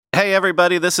Hey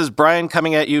everybody, this is Brian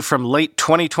coming at you from late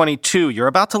 2022. You're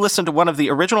about to listen to one of the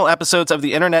original episodes of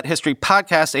the Internet History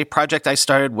Podcast, a project I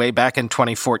started way back in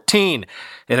 2014.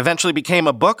 It eventually became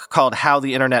a book called How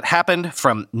the Internet Happened,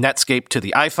 From Netscape to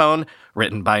the iPhone,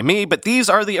 written by me, but these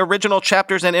are the original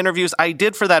chapters and interviews I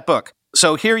did for that book.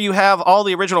 So here you have all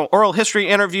the original oral history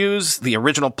interviews, the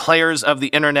original players of the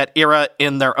internet era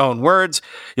in their own words.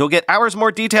 You'll get hours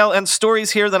more detail and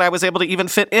stories here than I was able to even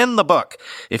fit in the book.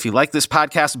 If you like this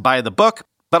podcast, buy the book,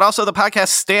 but also the podcasts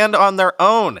stand on their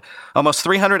own. Almost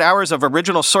 300 hours of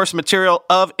original source material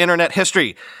of internet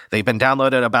history. They've been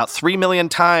downloaded about 3 million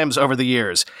times over the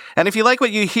years. And if you like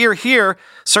what you hear here,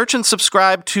 search and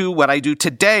subscribe to what I do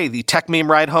today, the Tech Meme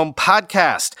Ride Home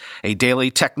podcast, a daily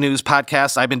tech news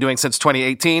podcast I've been doing since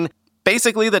 2018.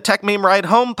 Basically, the Tech Meme Ride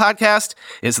Home podcast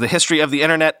is the history of the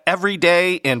internet every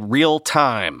day in real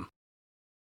time.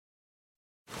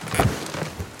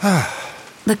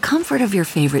 The comfort of your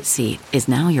favorite seat is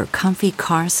now your comfy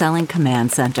car selling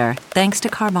command center, thanks to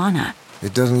Carvana.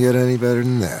 It doesn't get any better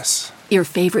than this. Your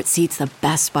favorite seat's the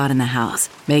best spot in the house.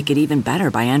 Make it even better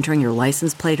by entering your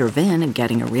license plate or VIN and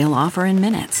getting a real offer in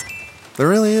minutes. There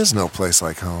really is no place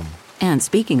like home. And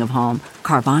speaking of home,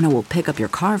 Carvana will pick up your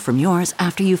car from yours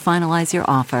after you finalize your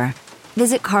offer.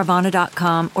 Visit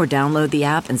Carvana.com or download the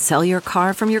app and sell your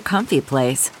car from your comfy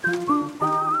place.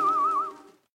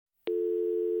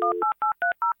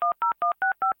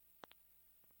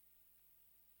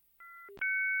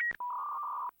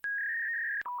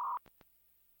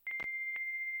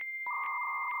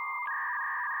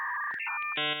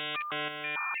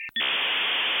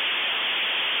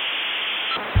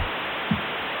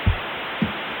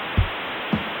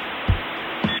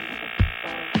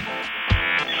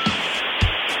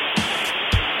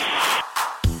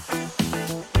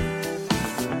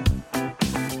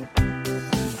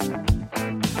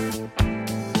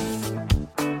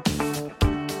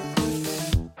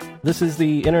 This is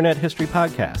the Internet History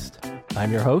Podcast.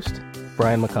 I'm your host,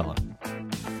 Brian McCullough.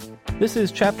 This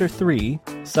is Chapter 3,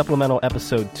 Supplemental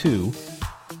Episode 2,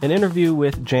 an interview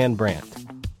with Jan Brandt.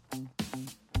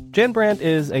 Jan Brandt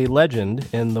is a legend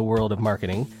in the world of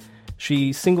marketing.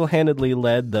 She single-handedly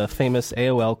led the famous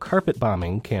AOL carpet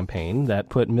bombing campaign that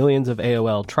put millions of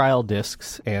AOL trial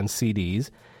discs and CDs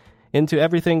into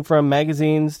everything from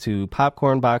magazines to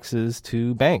popcorn boxes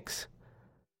to banks.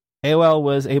 AOL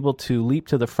was able to leap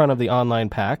to the front of the online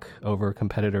pack over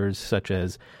competitors such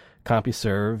as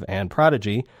CompuServe and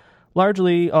Prodigy,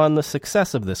 largely on the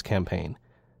success of this campaign.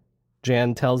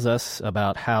 Jan tells us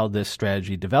about how this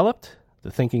strategy developed,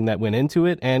 the thinking that went into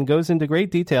it, and goes into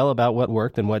great detail about what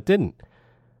worked and what didn't.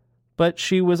 But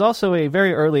she was also a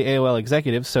very early AOL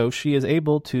executive, so she is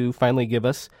able to finally give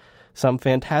us some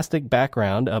fantastic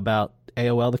background about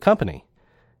AOL the company,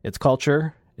 its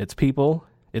culture, its people,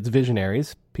 its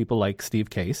visionaries, people like Steve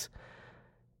Case.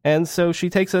 And so she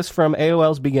takes us from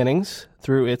AOL's beginnings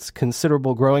through its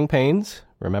considerable growing pains,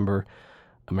 remember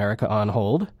America on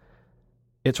hold,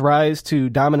 its rise to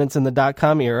dominance in the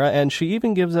dot-com era, and she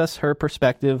even gives us her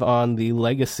perspective on the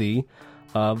legacy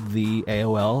of the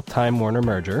AOL-Time Warner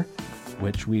merger,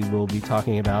 which we will be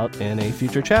talking about in a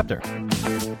future chapter.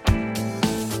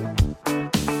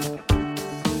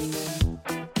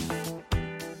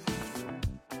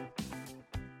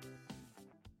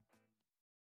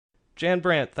 Jan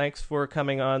Brandt, thanks for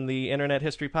coming on the Internet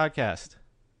History Podcast.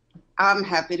 I'm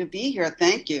happy to be here.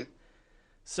 Thank you.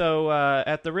 So,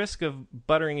 at the risk of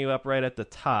buttering you up right at the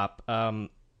top,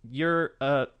 you're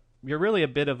really a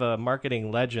bit of a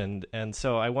marketing legend, and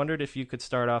so I wondered if you could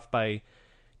start off by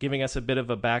giving us a bit of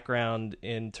a background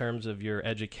in terms of your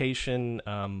education,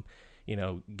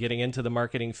 getting into the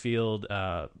marketing field,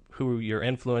 who your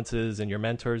influences and your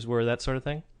mentors were, that sort of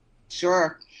thing.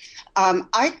 Sure.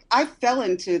 I fell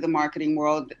into the marketing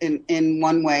world in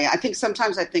one way. I think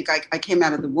sometimes I came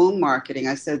out of the womb marketing.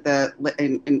 I said that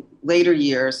in later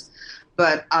years.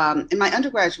 But in my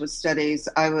undergraduate studies,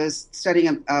 I was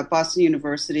studying at Boston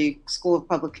University School of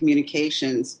Public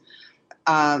Communications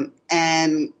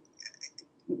and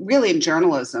really in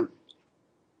journalism.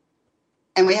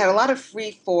 And we had a lot of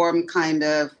free-form kind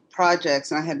of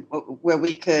projects, and I had where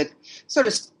we could sort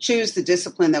of choose the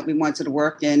discipline that we wanted to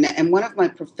work in. And one of my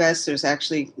professors,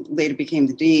 actually later became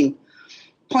the dean,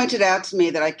 pointed out to me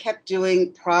that I kept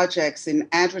doing projects in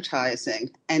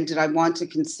advertising, and did I want to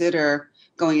consider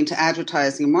going into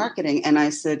advertising and marketing? And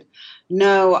I said,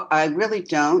 no, I really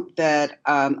don't. That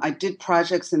I did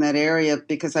projects in that area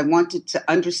because I wanted to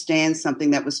understand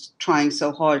something that was trying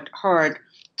so hard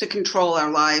to control our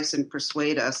lives and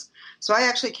persuade us. So I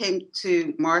actually came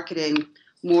to marketing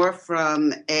more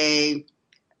from a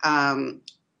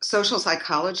social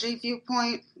psychology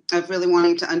viewpoint. of really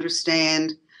wanting to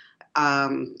understand,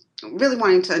 really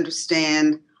wanting to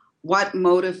understand what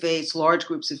motivates large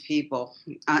groups of people.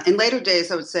 In later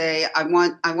days, I would say I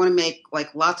want to make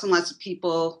like lots and lots of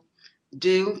people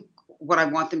do what I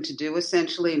want them to do,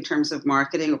 essentially, in terms of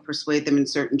marketing, or persuade them in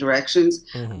certain directions.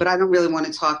 Mm-hmm. But I don't really want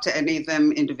to talk to any of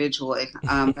them individually,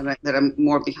 that I'm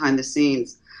more behind the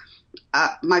scenes.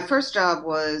 My first job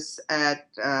was at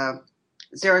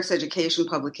Xerox Education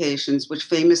Publications, which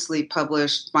famously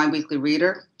published My Weekly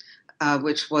Reader,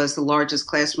 which was the largest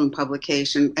classroom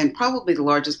publication and probably the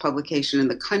largest publication in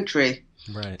the country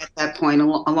at that point,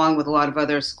 along with a lot of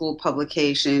other school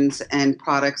publications and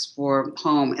products for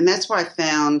home. And that's where I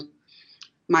found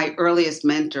my earliest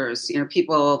mentors,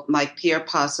 people like Pierre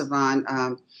Passavant,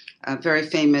 a very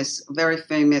famous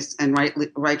and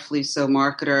rightfully so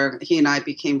marketer. He and I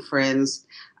became friends.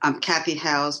 Kathy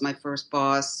Howes, my first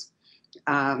boss.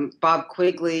 Bob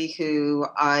Quigley, who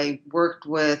I worked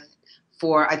with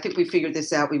I think we figured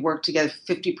this out. We worked together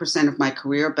 50% of my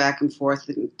career, back and forth.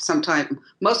 And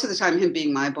most of the time, him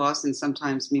being my boss, and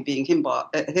sometimes me being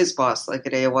his boss, like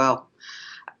at AOL.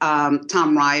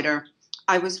 Tom Ryder.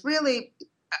 I was really,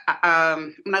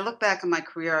 when I look back on my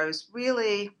career, I was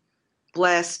really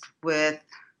blessed with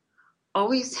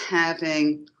always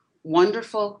having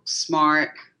wonderful, smart,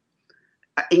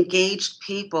 engaged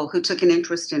people who took an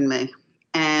interest in me.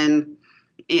 And,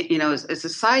 as a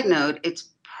side note, it's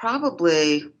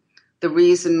probably the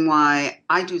reason why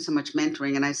I do so much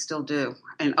mentoring, and I still do,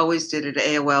 and always did at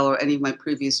AOL or any of my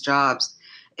previous jobs,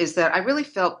 is that I really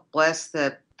felt blessed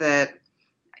that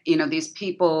these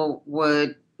people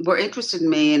were interested in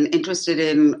me and interested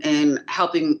in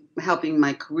helping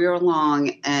my career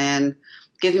along and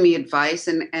giving me advice.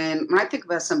 And when I think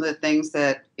about some of the things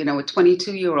that, a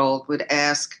 22-year-old would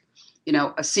ask,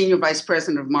 a senior vice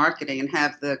president of marketing, and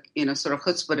have the, sort of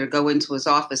chutzpah to go into his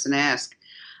office and ask.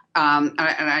 And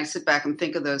I sit back and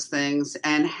think of those things,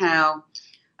 and how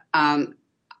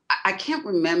I can't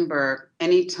remember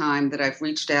any time that I've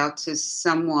reached out to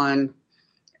someone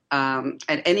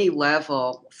at any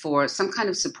level for some kind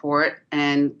of support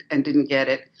and didn't get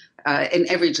it. In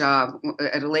every job,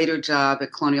 at a later job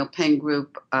at Colonial Penn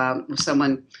Group, with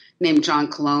someone named John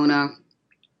Colonna.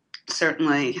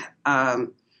 Certainly,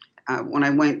 when I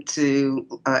went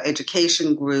to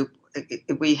Education Group,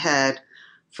 we had,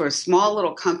 for a small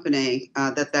little company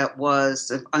that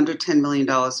was under $10 million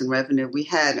in revenue, we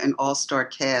had an all-star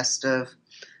cast of,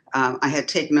 I had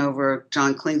taken over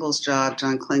John Klingle's job,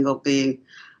 John Klingle being,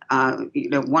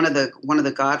 one of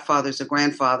the godfathers or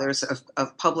grandfathers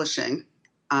of publishing.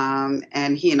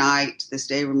 And he and I, to this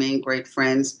day, remain great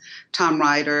friends. Tom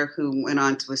Ryder, who went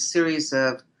on to a series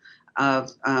of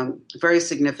very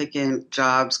significant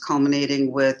jobs,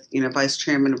 culminating with, vice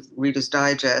chairman of Reader's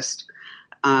Digest.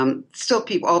 All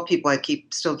people I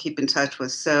still keep in touch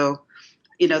with. So,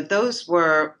 those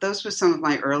were some of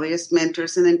my earliest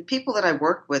mentors. And then people that I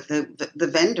worked with, the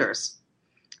vendors.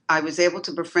 I was able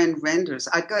to befriend vendors.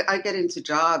 I get into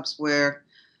jobs where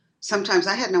sometimes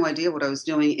I had no idea what I was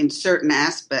doing in certain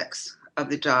aspects of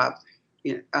the job.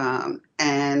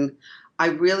 And I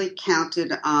really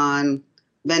counted on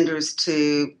vendors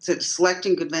to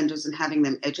selecting good vendors and having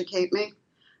them educate me.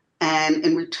 And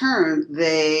in return,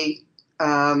 they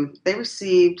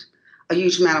received a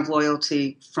huge amount of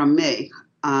loyalty from me,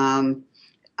 and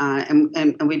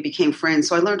we became friends.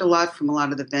 So I learned a lot from a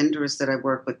lot of the vendors that I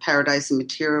worked with. Paradise and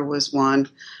Materia was one.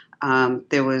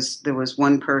 There was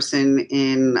one person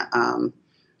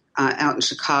out in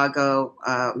Chicago,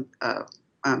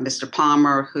 Mr.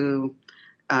 Palmer, who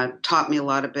taught me a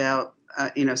lot about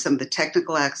some of the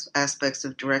technical aspects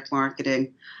of direct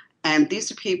marketing. And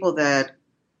these are people that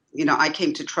I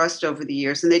came to trust over the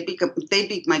years, and they'd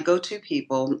be my go-to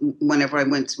people whenever I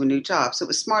went to a new job. So it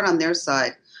was smart on their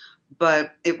side,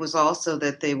 but it was also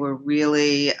that they were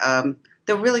really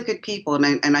they're really good people.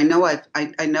 And I know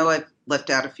I've left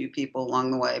out a few people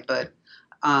along the way, but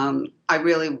I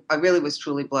really was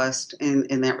truly blessed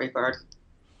in that regard.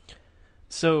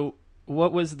 So,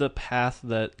 what was the path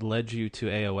that led you to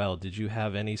AOL? Did you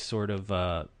have any sort of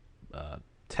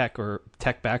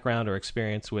tech background or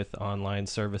experience with online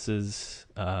services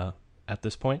at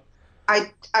this point?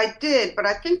 I did, but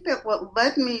I think that what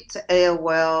led me to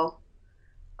AOL,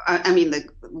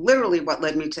 literally what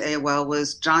led me to AOL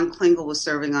was John Klingle was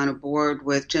serving on a board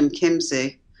with Jim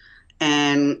Kimsey,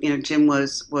 and Jim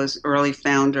was early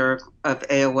founder of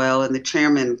AOL and the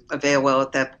chairman of AOL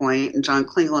at that point, and John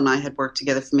Klingle and I had worked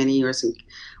together for many years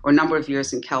or a number of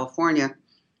years in California,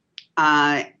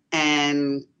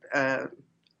 and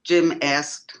Jim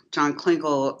asked John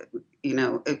Klingle,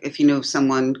 if he knew of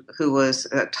someone who was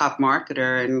a top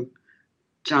marketer, and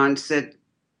John said,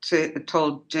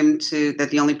 told Jim that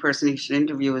the only person he should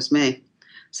interview was me.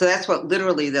 So that's what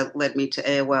literally that led me to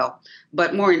AOL.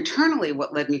 But more internally,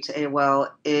 what led me to AOL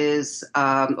is,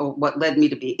 or what led me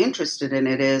to be interested in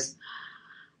it is,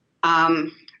 I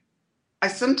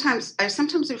sometimes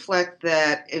reflect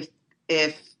that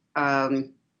if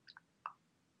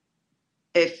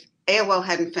AOL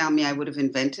hadn't found me, I would have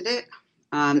invented it.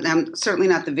 I'm certainly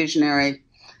not the visionary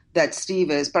that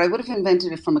Steve is, but I would have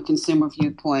invented it from a consumer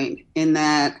viewpoint in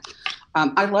that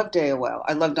I loved AOL.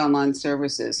 I loved online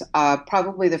services.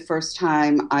 Probably the first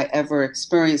time I ever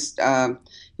experienced,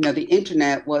 the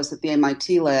internet was at the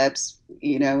MIT labs,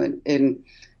 in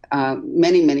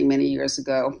many years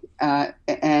ago,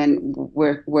 and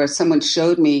where someone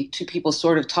showed me two people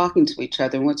sort of talking to each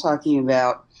other, and we're talking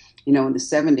about, in the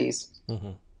 70s,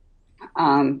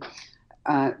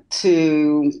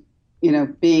 to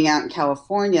being out in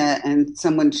California and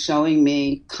someone showing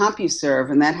me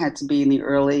CompuServe, and that had to be in the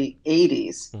early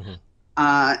 80s.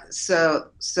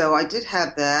 So I did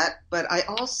have that, but I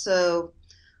also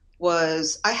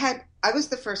was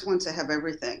the first one to have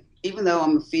everything. Even though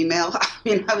I'm a female,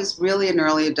 I was really an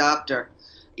early adopter.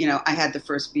 I had the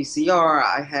first VCR.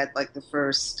 I had like the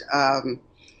first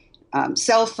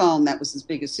cell phone that was as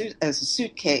big as a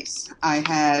suitcase. I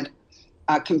had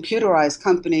computerized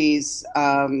companies.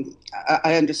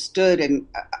 I understood, and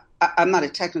I'm not a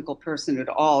technical person at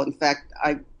all. In fact,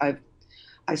 I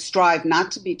strive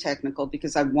not to be technical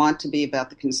because I want to be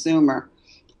about the consumer.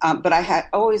 But I had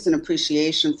always an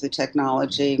appreciation for the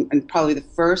technology, and probably the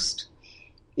first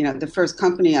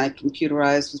company I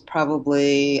computerized was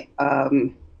probably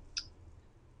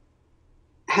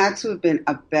had to have been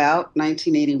about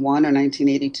 1981 or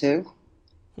 1982.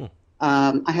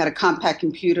 I had a compact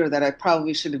computer that I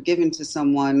probably should have given to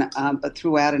someone, but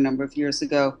threw out a number of years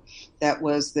ago. That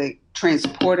was the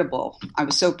transportable. I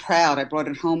was so proud. I brought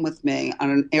it home with me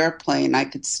on an airplane. I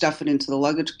could stuff it into the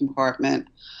luggage compartment,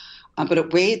 but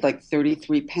it weighed like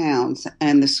 33 pounds,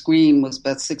 and the screen was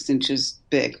about 6 inches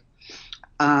big.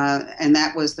 And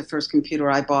that was the first computer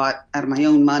I bought out of my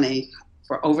own money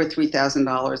for over $3,000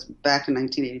 back in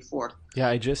 1984. Yeah,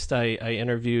 I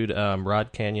interviewed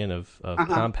Rod Canyon of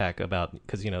Compaq about,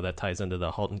 because that ties into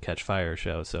the *Halt and Catch Fire*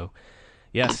 show. So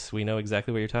yes, we know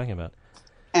exactly what you're talking about.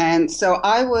 And so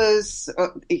I was, I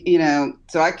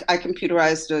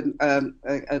computerized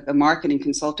a marketing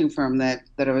consulting firm that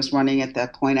I was running at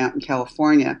that point out in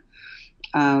California.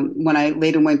 When I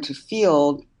later went to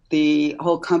Field, the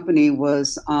whole company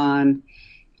was on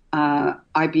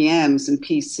IBMs and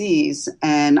PCs,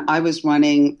 and I was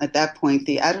running at that point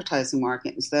the advertising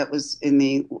market. So that was in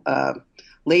the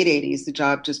late 80s, the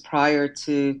job just prior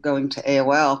to going to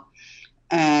AOL.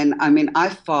 And I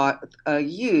fought a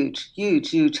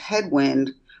huge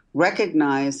headwind,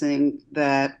 recognizing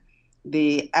that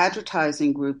the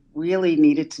advertising group really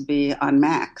needed to be on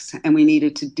Macs, and we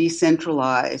needed to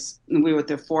decentralize. And we were at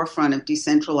the forefront of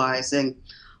decentralizing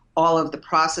all of the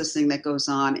processing that goes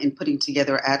on in putting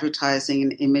together advertising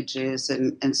and images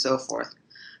and so forth.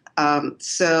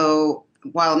 So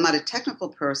while I'm not a technical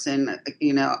person,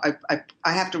 I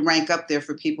have to rank up there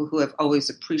for people who have always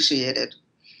appreciated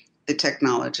the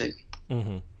technology.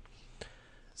 Mm-hmm.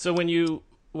 So when you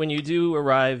do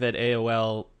arrive at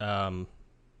AOL,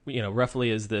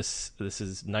 roughly this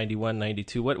is 91,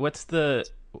 92. What's the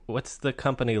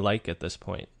company like at this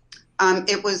point?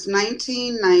 It was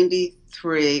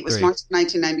 1993. It was March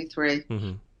 1993.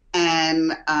 Mm-hmm.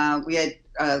 And we had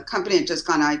a company had just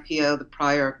gone IPO the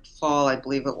prior fall, I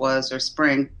believe it was, or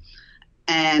spring.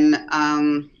 And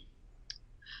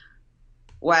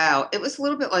wow, it was a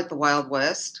little bit like the Wild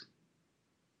West.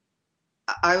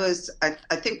 I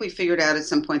think we figured out at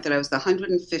some point that I was the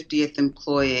 150th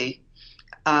employee.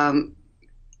 The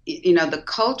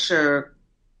culture,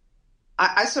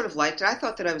 I sort of liked it. I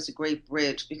thought that I was a great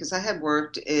bridge because I had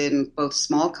worked in both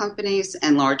small companies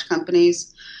and large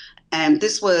companies. And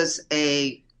this was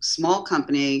a small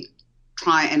company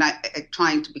trying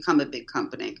to become a big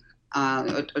company,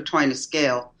 or trying to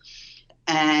scale.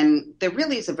 And there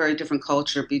really is a very different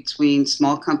culture between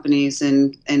small companies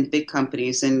and big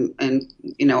companies. And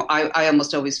I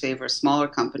almost always favor a smaller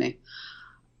company.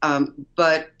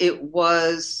 But it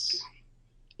was,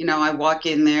 I walk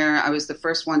in there. I was the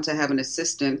first one to have an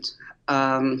assistant.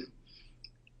 And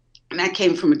that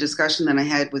came from a discussion that I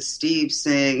had with Steve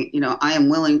saying, I am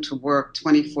willing to work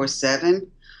 24/7,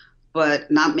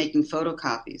 but not making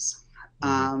photocopies.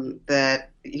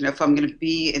 That, if I'm going to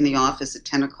be in the office at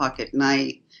 10 o'clock at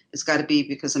night, it's got to be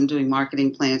because I'm doing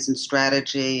marketing plans and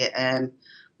strategy and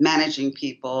managing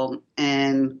people,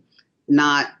 and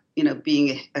not,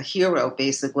 being a hero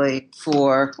basically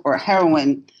or a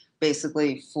heroine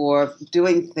basically for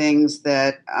doing things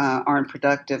that aren't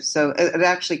productive. So it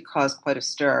actually caused quite a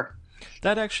stir.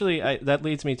 That actually that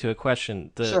leads me to a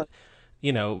question. Sure.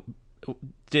 You know,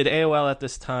 did AOL at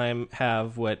this time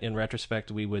have what, in retrospect,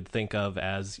 we would think of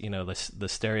as, you know, the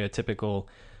stereotypical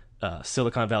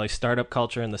Silicon Valley startup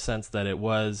culture, in the sense that it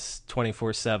was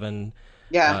 24/7?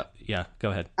 Yeah. Yeah.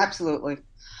 Go ahead. Absolutely.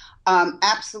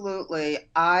 Absolutely.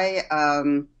 I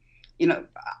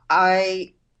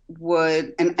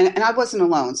would, and I wasn't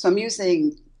alone. So I'm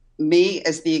using me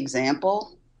as the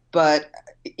example, but,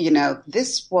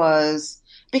 this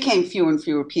became fewer and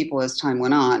fewer people as time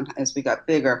went on, as we got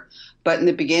bigger. But in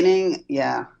the beginning,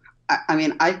 yeah.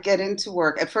 I'd get into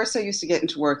work. At first, I used to get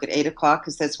into work at 8 o'clock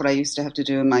because that's what I used to have to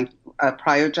do in my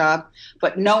prior job.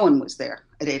 But no one was there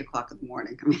at 8 o'clock in the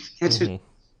morning.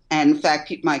 And in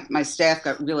fact, my staff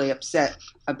got really upset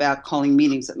about calling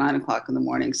meetings at 9 o'clock in the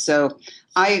morning. So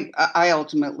I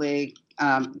ultimately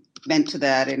went to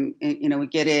that, and we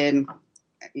get in,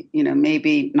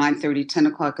 maybe 9:30, 10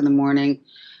 o'clock in the morning.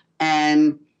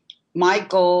 And my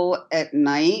goal at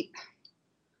night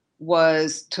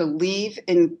was to leave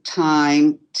in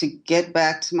time to get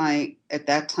back to my, at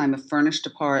that time, a furnished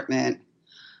apartment,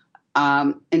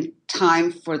 in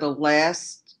time for the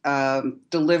last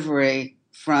delivery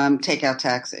from Takeout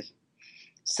Taxi,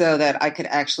 so that I could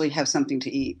actually have something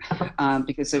to eat,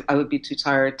 because I would be too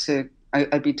tired to.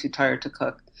 I'd be too tired to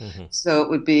cook. Mm-hmm. So it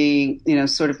would be,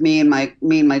 sort of me and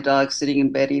my dog sitting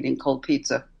in bed eating cold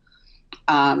pizza,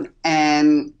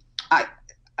 and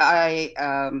I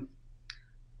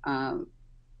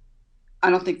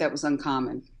don't think that was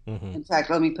uncommon. Mm-hmm. In fact,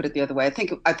 let me put it the other way. I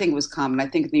think it was common. I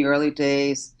think in the early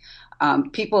days,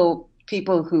 people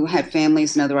who had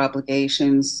families and other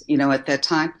obligations, at that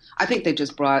time, I think they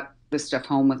just brought this stuff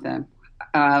home with them.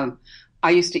 I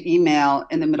used to email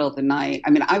in the middle of the night.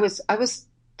 I was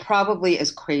probably as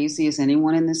crazy as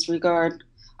anyone in this regard.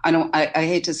 I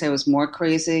hate to say I was more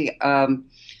crazy.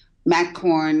 Matt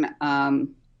Korn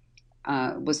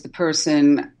was the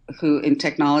person who in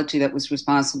technology that was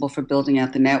responsible for building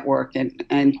out the network,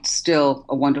 and still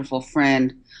a wonderful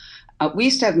friend. We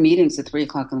used to have meetings at 3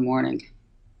 o'clock in the morning.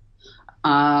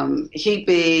 He'd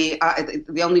be,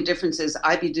 the only difference is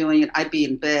I'd be doing it, I'd be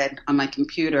in bed on my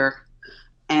computer,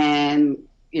 and,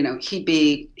 he'd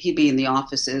be in the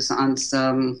offices on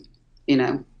some,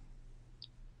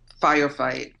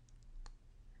 firefight.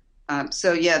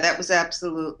 So yeah, that was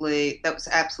absolutely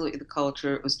the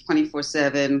culture. It was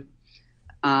 24/7.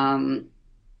 On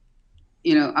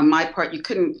my part, you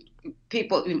couldn't,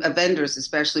 vendors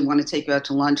especially, want to take you out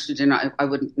to lunch, to dinner. I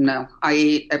wouldn't know. I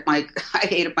ate at my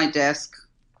desk.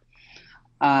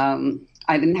 I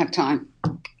didn't have time.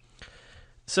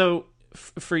 So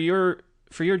for your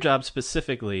job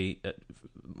specifically,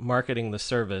 marketing the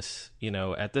service,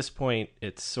 at this point,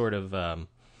 it's sort of a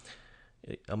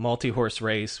multi-horse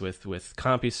race with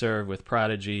CompuServe, with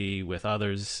Prodigy, with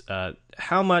others.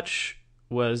 How much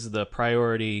was the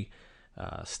priority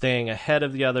staying ahead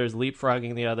of the others,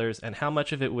 leapfrogging the others, and how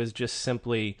much of it was just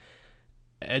simply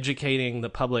educating the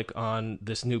public on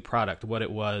this new product, what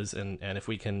it was, and if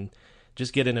we can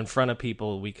just get it in front of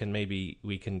people, we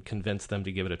can convince them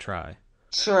to give it a try?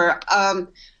 Sure.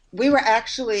 We were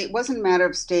actually, it wasn't a matter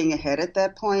of staying ahead at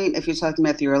that point. If you're talking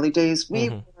about the early days, we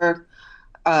were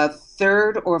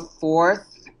third or fourth,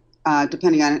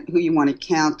 depending on who you want to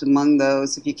count among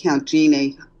those. If you count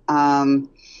Genie, in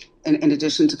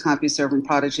addition to CompuServe and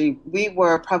Prodigy, we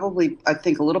were probably, I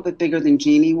think, a little bit bigger than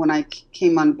Genie when I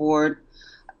came on board,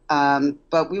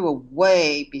 but we were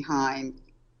way behind.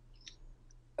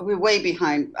 We were way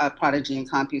behind Prodigy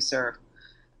and CompuServe.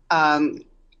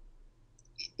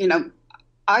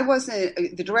 I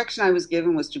wasn't. The direction I was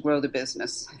given was to grow the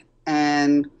business,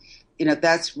 and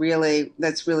that's really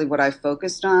what I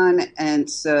focused on. And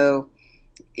so,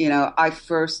 I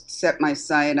first set my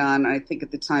sight on, I think at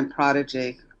the time,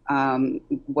 Prodigy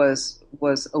was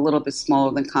a little bit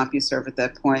smaller than CompuServe at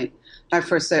that point. I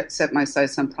first set my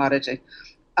sights on Prodigy.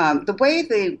 The way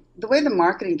the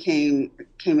marketing came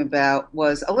about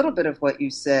was a little bit of what you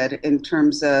said in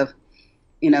terms of,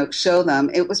 show them.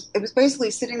 It was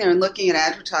basically sitting there and looking at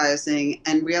advertising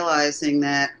and realizing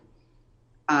that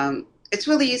it's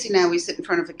really easy now. We sit in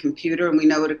front of a computer and we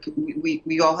know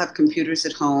we all have computers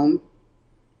at home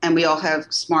and we all have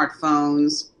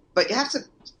smartphones, but you have to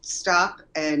stop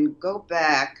and go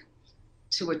back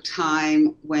to a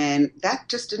time when that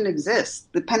just didn't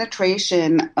exist. The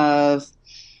penetration of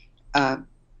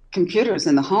computers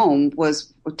in the home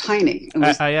was tiny.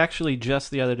 I actually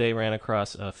just the other day ran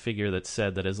across a figure that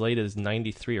said that as late as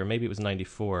 93, or maybe it was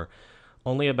 94,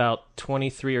 only about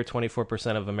 23 or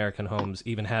 24% of American homes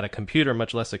even had a computer,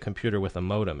 much less a computer with a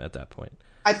modem at that point.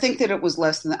 I think that it was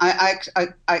less than that.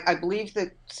 I believe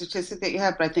the statistic that you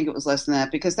have, but I think it was less than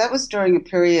that because that was during a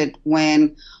period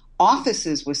when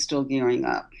offices were still gearing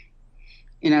up.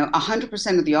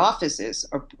 100% of the offices,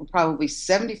 or probably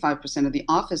 75% of the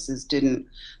offices, didn't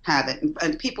have it.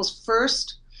 And people's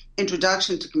first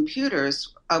introduction to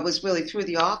computers was really through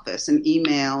the office and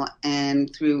email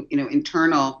and through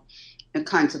internal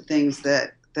kinds of things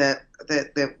that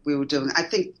we were doing. I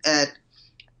think at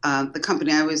the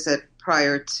company I was at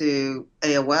prior to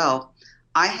AOL,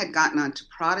 I had gotten onto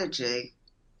Prodigy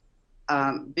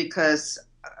because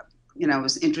I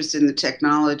was interested in the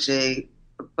technology,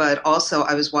 but also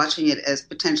I was watching it as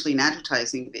potentially an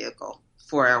advertising vehicle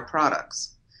for our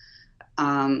products.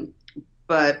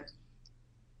 But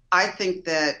I think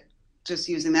that, just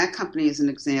using that company as an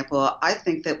example, I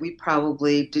think that we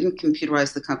probably didn't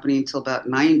computerize the company until about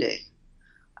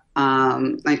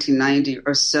 1990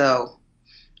 or so.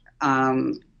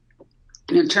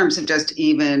 In terms of just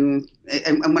even,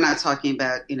 and we're not talking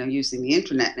about, using the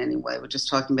internet in any way, we're just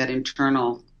talking about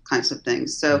internal kinds of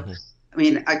things. So, I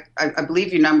mean, I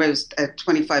believe your number is at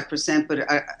 25%, but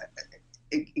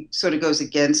it sort of goes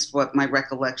against what my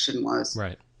recollection was.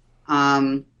 Right.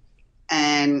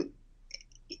 And,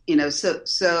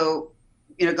 so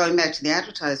going back to the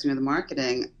advertising or the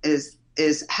marketing is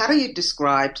how do you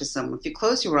describe to someone, if you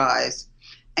close your eyes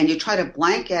and you try to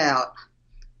blank out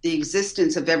the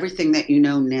existence of everything that you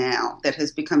know now that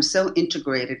has become so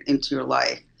integrated into your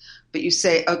life, but you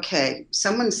say, okay,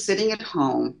 someone's sitting at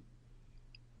home,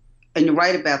 and you're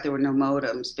right about there were no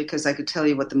modems, because I could tell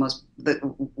you what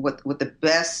the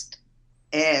best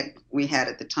ad we had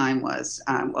at the time was,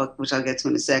 which I'll get to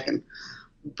in a second.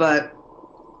 But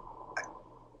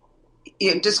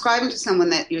describing to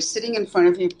someone that you're sitting in front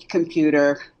of your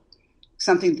computer,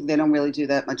 something that they don't really do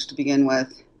that much to begin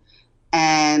with,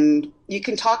 and you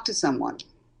can talk to someone.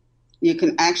 You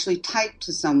can actually type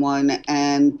to someone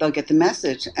and they'll get the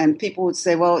message. And people would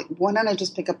say, well, why don't I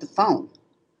just pick up the phone?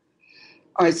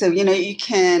 All right, so, you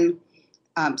can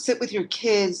sit with your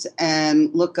kids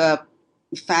and look up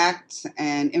facts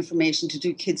and information to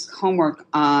do kids' homework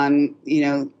on,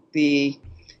 the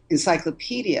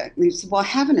encyclopedia. And you say, well, I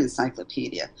have an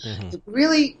encyclopedia. Mm-hmm.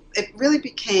 It really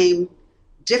became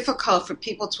difficult for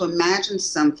people to imagine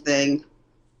something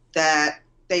that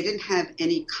they didn't have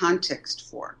any context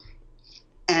for.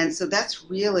 And so that's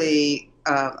really,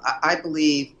 I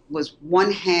believe, was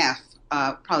one half,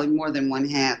 probably more than one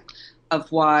half, of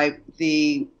why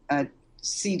the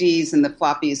CDs and the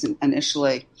floppies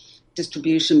initially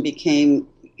distribution became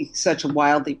such a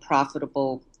wildly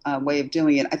profitable way of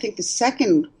doing it. I think the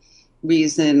second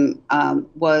reason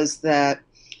was that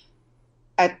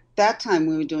at that time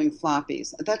we were doing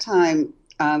floppies. At that time,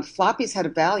 floppies had a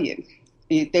value.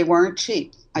 They weren't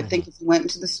cheap. Mm-hmm. I think if you went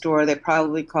into the store, they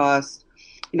probably cost,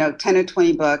 $10 or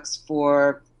 $20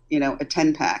 for, a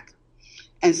 10-pack.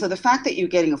 And so the fact that you're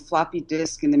getting a floppy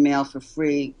disk in the mail for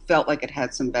free felt like it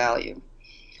had some value.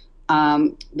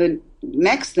 The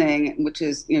next thing, which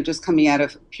is just coming out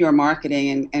of pure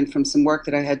marketing and from some work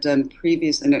that I had done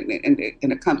previous in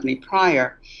a company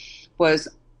prior, was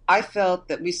I felt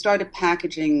that we started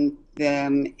packaging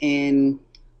them in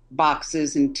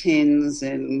boxes and tins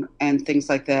and things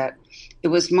like that. It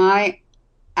was my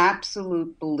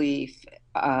absolute belief.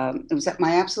 That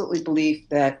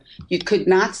you could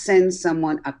not send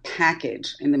someone a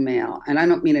package in the mail, and I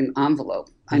don't mean an envelope.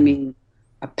 Mm-hmm. I mean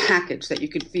a package that you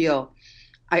could feel,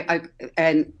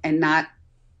 and not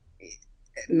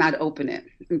open it.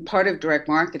 And part of direct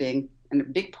marketing, and a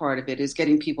big part of it, is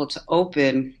getting people to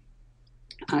open,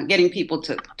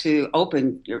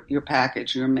 your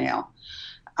package, your mail.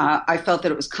 I felt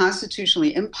that it was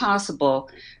constitutionally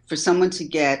impossible for someone to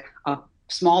get a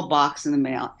small box in the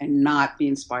mail and not be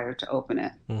inspired to open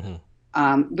it.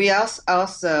 Mm-hmm. We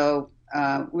also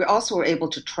were able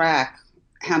to track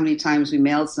how many times we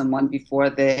mailed someone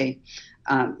before they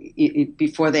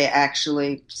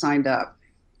actually signed up.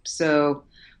 So,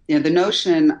 the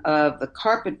notion of the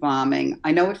carpet bombing,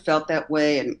 I know it felt that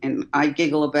way, and I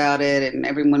giggle about it, and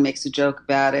everyone makes a joke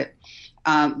about it.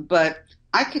 But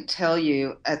I could tell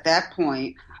you at that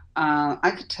point,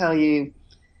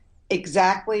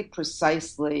 exactly,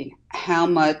 precisely how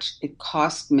much it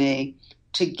cost me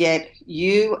to get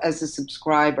you as a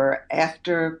subscriber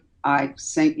after I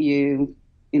sent you,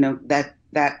 that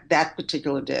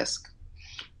particular disc.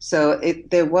 So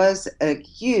there was a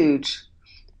huge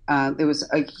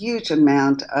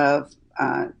amount of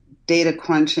data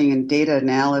crunching and data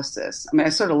analysis. I mean, I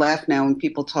sort of laugh now when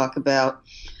people talk about,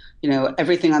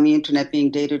 everything on the internet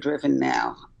being data driven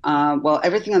now. Well,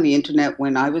 everything on the internet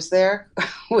when I was there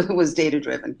was data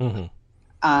driven.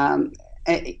 Mm-hmm.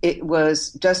 It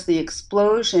was just the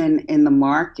explosion in the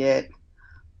market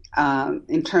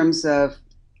in terms of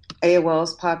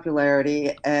AOL's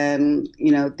popularity and,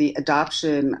 the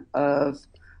adoption of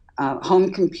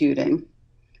home computing.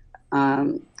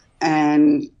 And,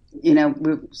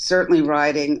 we're certainly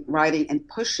riding and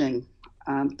pushing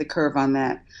the curve on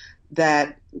that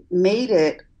made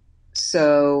it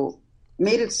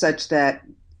such that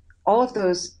all of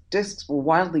those discs were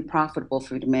wildly profitable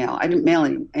for you to mail. I didn't mail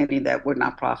any that were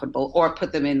not profitable or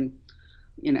put them in,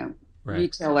 Right.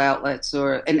 retail outlets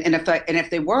and if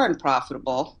they were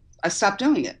unprofitable, I stopped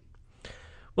doing it.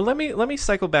 Well, let me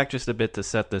cycle back just a bit to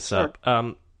set this Sure.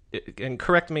 up. And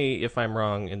correct me if I'm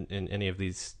wrong in any of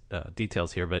these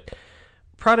details here, but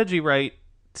Prodigy Wright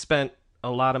spent a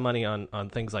lot of money on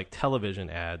things like television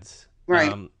ads.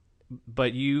 Right.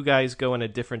 But you guys go in a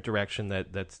different direction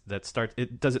that starts.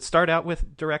 Does it start out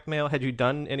with direct mail? Had you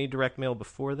done any direct mail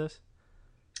before this?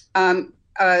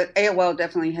 AOL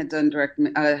definitely had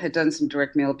done some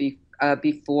direct mail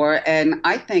before, and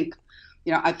I think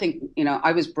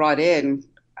I was brought in.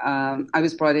 I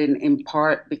was brought in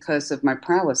part because of my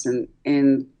prowess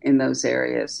in those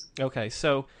areas. Okay,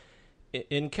 so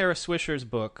in Kara Swisher's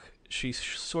book, she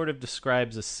sort of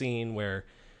describes a scene where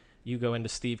you go into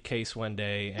Steve Case one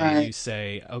day and Right. you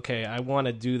say, okay, I want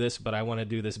to do this, but I want to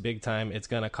do this big time. It's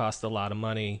going to cost a lot of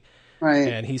money. Right.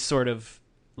 And he sort of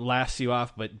laughs you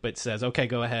off, but says, okay,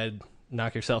 go ahead,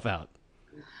 knock yourself out.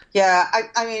 Yeah,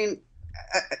 I mean,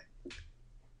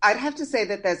 I'd have to say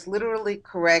that that's literally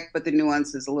correct, but the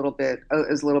nuance is a little bit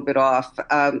off.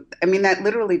 I mean, that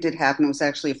literally did happen. It was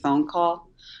actually a phone call,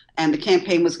 and the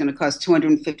campaign was going to cost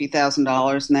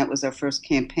 $250,000, and that was our first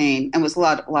campaign, and it was a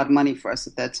lot of money for us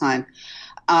at that time.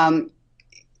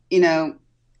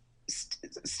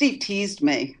 Steve teased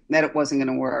me that it wasn't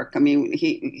going to work. I mean,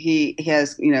 he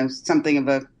has something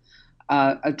of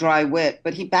a dry wit,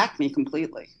 but he backed me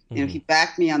completely. Mm-hmm. He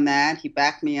backed me on that. He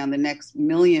backed me on the next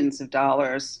millions of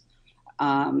dollars,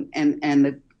 and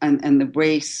the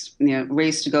race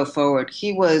to go forward.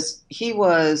 He was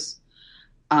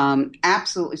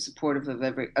absolutely supportive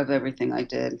of everything I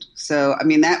did. So I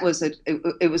mean, that was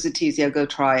it was a tease. Yeah, go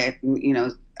try it.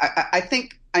 And, I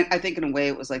think in a way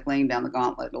it was like laying down the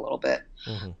gauntlet a little bit.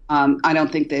 Mm-hmm.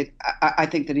 I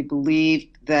think that he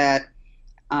believed that.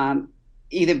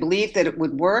 Either believed that it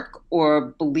would work or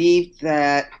believed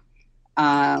that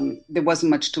there wasn't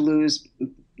much to lose,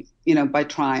 by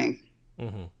trying.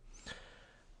 Mm-hmm.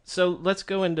 So let's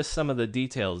go into some of the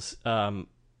details.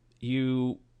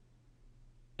 You,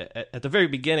 at the very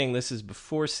beginning, this is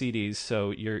before CDs,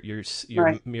 so you're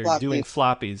Right. doing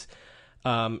floppies.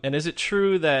 And is it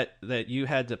true that you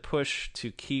had to push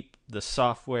to keep the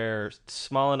software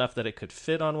small enough that it could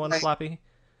fit on one Right. floppy?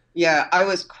 Yeah, I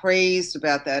was crazed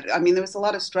about that. I mean, there was a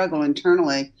lot of struggle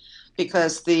internally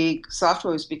because the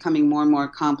software was becoming more and more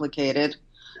complicated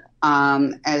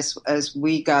as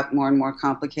we got more and more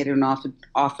complicated and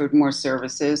offered more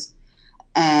services.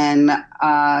 And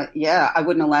I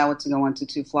wouldn't allow it to go onto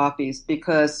two floppies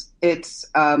because it's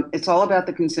all about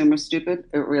the consumer, stupid.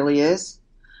 It really is.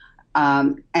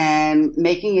 And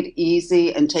making it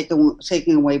easy and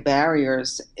taking away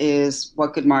barriers is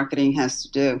what good marketing has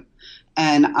to do.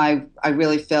 And I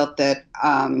really felt that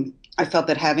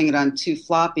having it on two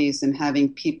floppies and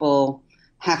having people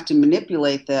have to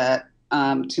manipulate that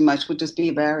too much would just be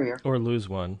a barrier. Or lose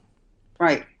one.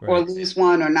 Right. Or lose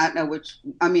one or not know which.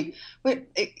 I mean,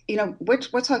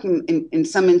 we're talking in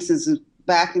some instances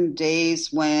back in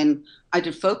days when I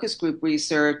did focus group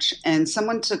research and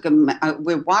someone took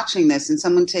we're watching this and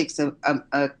someone takes a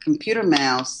computer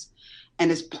mouse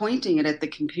and is pointing it at the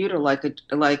computer like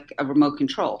a remote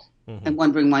control. Mm-hmm. And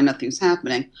wondering why nothing's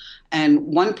happening. And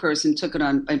one person took it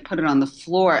on and put it on the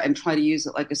floor and tried to use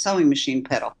it like a sewing machine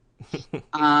pedal.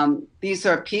 These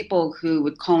are people who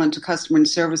would call into customer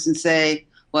service and say,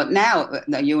 well, now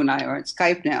you and I are on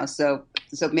Skype now, so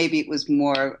maybe it was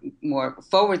more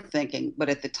forward thinking, but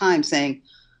at the time saying,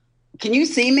 can you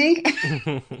see me?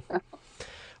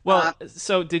 Well,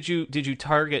 so did you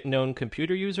target known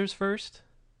computer users first?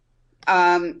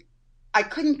 I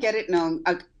couldn't get it known.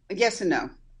 Yes and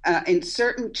no. In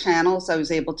certain channels, I was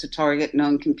able to target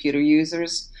known computer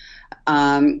users.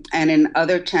 And in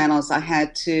other channels, I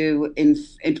had to,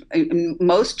 in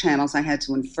most channels, I had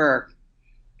to infer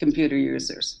computer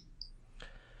users.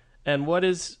 And what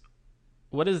is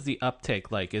the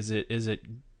uptake like? Is it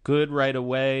good right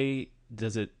away?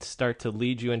 Does it start to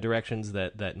lead you in directions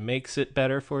that makes it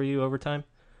better for you over time?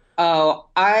 Oh,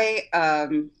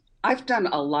 I've done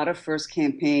a lot of first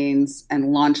campaigns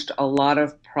and launched a lot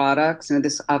of products. And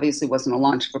this obviously wasn't a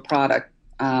launch of a product,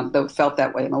 though it felt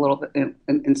that way in a little bit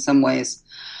in some ways.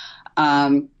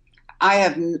 I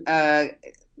have no,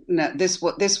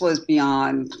 this was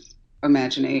beyond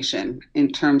imagination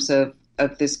in terms of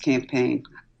this campaign.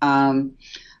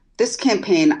 This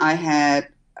campaign, I had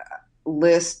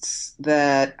lists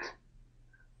that.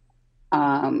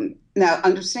 Now,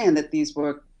 understand that these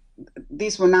were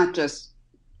not just.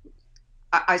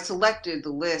 I selected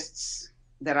the lists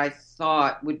that I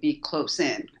thought would be close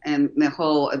in, and the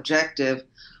whole objective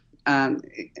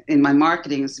in my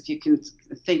marketing is if you can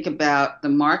think about the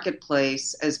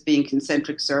marketplace as being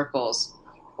concentric circles,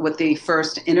 with the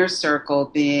first inner circle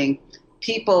being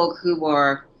people who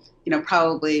are,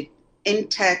 probably in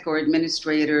tech or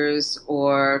administrators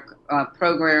or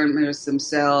programmers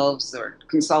themselves or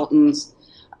consultants.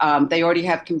 They already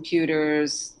have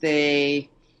computers. Maybe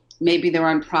they're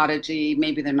on Prodigy,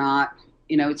 maybe they're not.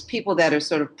 It's people that are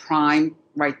sort of prime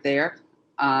right there.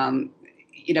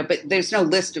 But there's no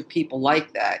list of people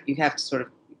like that. You have to sort of,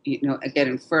 again,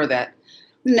 infer that.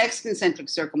 The next concentric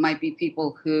circle might be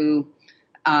people who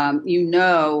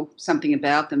something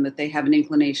about them, that they have an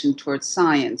inclination towards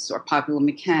science or popular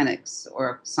mechanics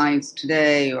or Science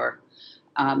Today or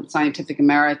Scientific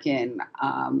American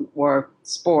or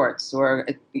sports, or,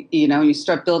 you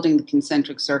start building the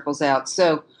concentric circles out.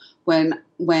 So when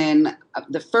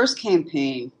the first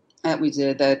campaign that we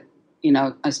did that,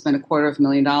 I spent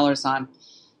 $250,000 on,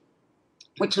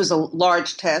 which was a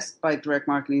large test by direct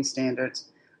marketing standards,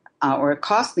 or a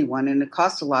costly one, and it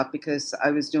cost a lot because I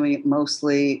was doing it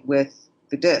mostly with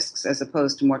the discs as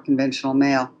opposed to more conventional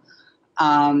mail.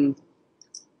 I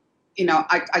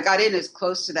got in as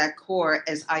close to that core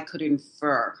as I could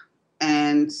infer.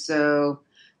 And so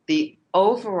the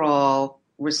overall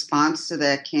response to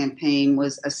that campaign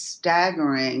was a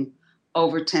staggering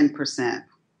over 10%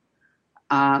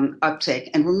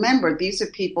 uptake. And remember, these are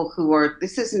people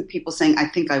this isn't people saying, I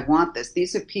think I want this.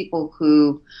 These are people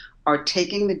who are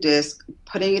taking the disc,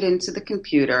 putting it into the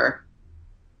computer,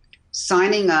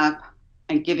 signing up,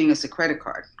 and giving us a credit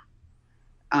card.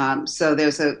 So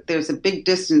there's a big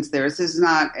distance there. This is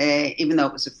not even though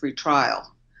it was a free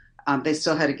trial, they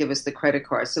still had to give us the credit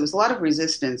card. So there was a lot of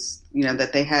resistance,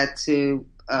 that they had to,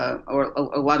 or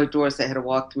a lot of doors they had to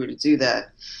walk through to do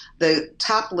that. The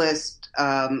top list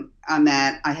on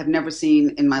that I have never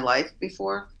seen in my life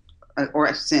before,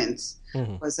 or since,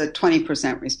 was a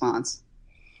 20% response.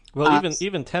 Well,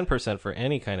 even 10% for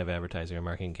any kind of advertising or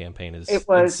marketing campaign is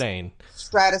insane.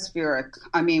 Stratospheric.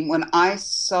 I mean, when I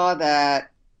saw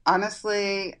that,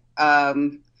 honestly,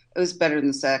 it was better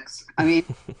than sex. I mean,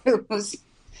 it was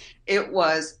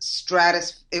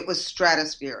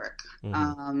stratospheric.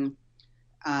 Mm-hmm.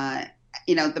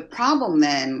 The problem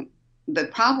then,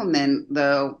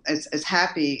 though, as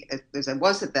happy as I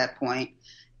was at that point,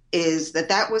 is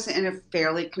that was in a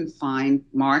fairly confined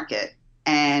market,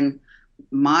 and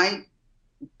my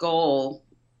goal,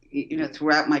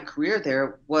 throughout my career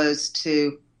there was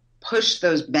to push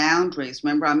those boundaries.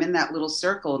 Remember, I'm in that little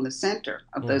circle in the center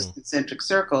of those concentric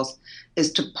circles,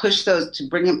 is to push those, to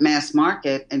bring it mass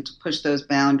market and to push those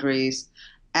boundaries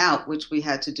out, which we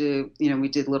had to do. We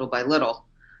did little by little.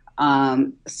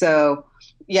 So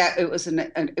yeah, it was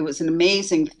an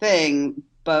amazing thing.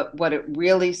 But what it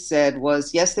really said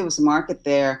was, yes, there was a market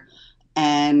there,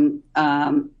 and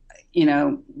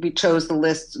we chose the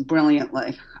lists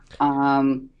brilliantly.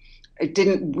 It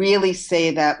didn't really say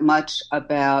that much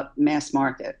about mass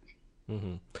market.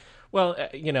 Mm-hmm. Well,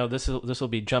 this will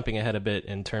be jumping ahead a bit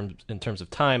in terms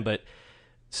of time, but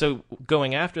so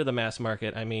going after the mass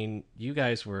market, I mean, you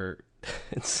guys were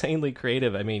insanely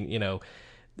creative. I mean,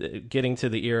 getting to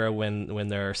the era when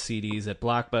there are CDs at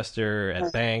Blockbuster,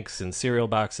 at banks, and cereal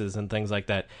boxes and things like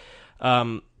that.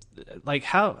 Like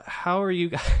how are you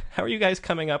guys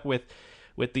coming up with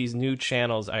these new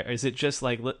channels? Is it just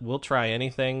like we'll try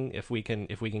anything if we can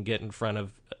get in front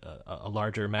of a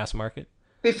larger mass market?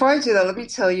 Before I do that, let me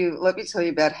tell you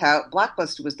about how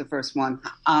Blockbuster was the first one,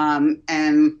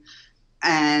 and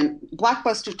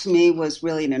Blockbuster to me was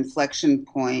really an inflection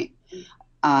point,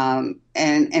 and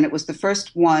it was the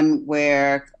first one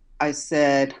where I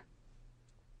said,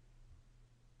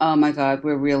 oh my God,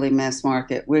 we're really mass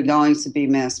market. We're going to be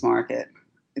mass market.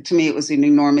 To me, it was an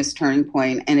enormous turning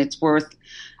point, and it's worth,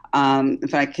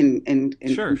 if I can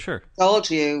sure.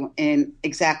 indulge you in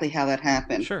exactly how that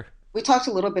happened. Sure. We talked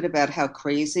a little bit about how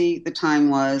crazy the time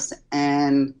was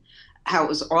and how it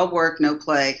was all work, no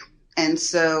play. And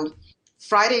so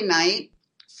Friday night,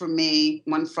 for me,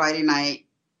 one Friday night,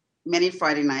 many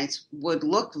Friday nights, would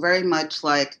look very much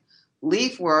like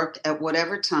leave work at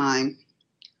whatever time,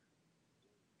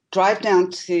 drive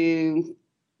down to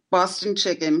Boston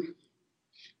chicken,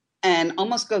 and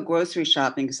almost go grocery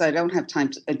shopping because I don't have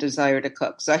a desire to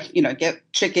cook. So I, get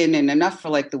chicken and enough for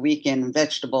like the weekend and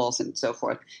vegetables and so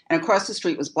forth. And across the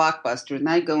street was Blockbuster, and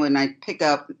I go and I pick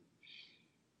up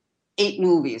 8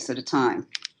 movies at a time.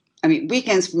 I mean,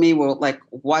 weekends for me were like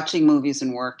watching movies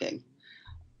and working.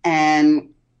 And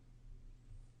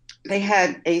they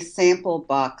had a sample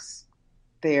box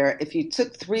there. If you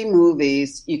took 3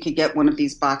 movies, you could get one of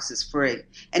these boxes free.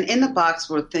 And in the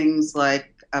box were things like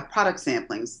product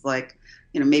samplings, like,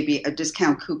 maybe a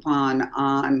discount coupon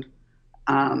on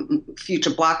future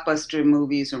Blockbuster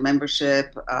movies or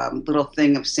membership, little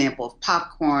thing of sample of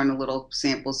popcorn, little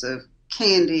samples of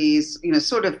candies,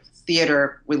 sort of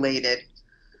theater related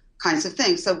kinds of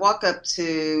things. So I walk up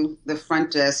to the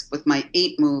front desk with my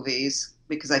 8 movies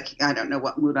because I don't know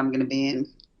what mood I'm going to be in,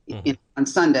 on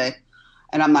Sunday,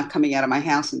 and I'm not coming out of my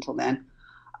house until then.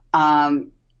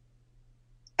 And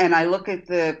I look at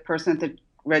the person at the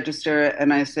register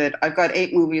and I said, I've got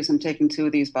 8 movies. I'm taking 2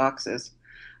 of these boxes.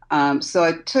 So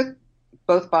I took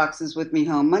both boxes with me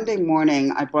home. Monday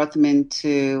morning, I brought them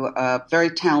into a very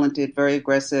talented, very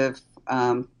aggressive,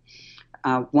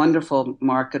 wonderful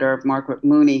marketer, Margaret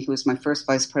Mooney, who was my first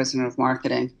vice president of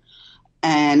marketing,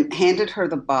 and handed her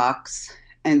the box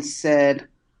and said,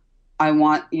 I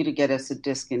want you to get us a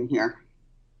disc in here.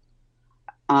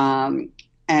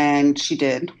 And she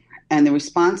did. And the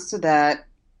response to that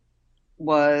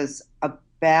was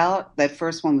that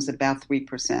first one was about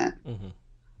 3%.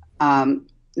 Mm-hmm.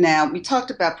 Now, we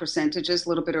talked about percentages a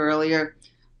little bit earlier.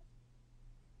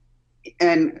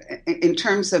 And in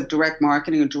terms of direct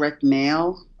marketing or direct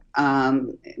mail,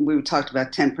 we talked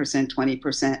about 10%, 20%.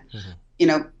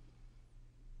 Mm-hmm.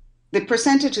 The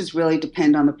percentages really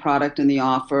depend on the product and the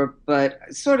offer, but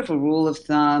sort of a rule of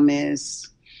thumb is,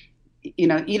 you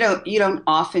don't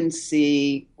often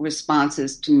see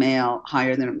responses to mail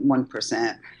higher than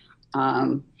 1%,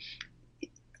 on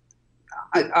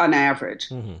average.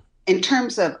 Mm-hmm. In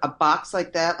terms of a box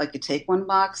like that, like a Take One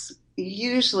box,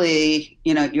 usually,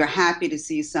 you're happy to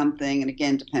see something, and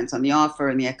again, depends on the offer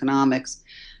and the economics.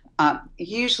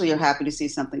 Usually you're happy to see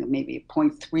something that maybe a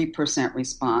 0.3%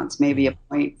 response, maybe a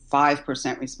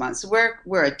 0.5% response. So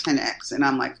we're at 10x, and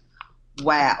I'm like,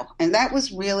 wow. And that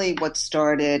was really what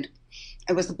started.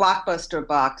 It was the Blockbuster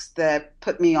box that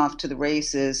put me off to the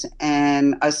races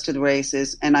and us to the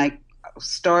races. And I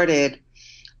started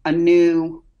a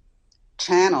new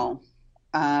channel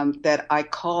that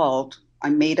I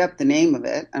made up the name of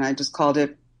it, and I just called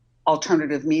it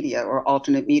alternative media or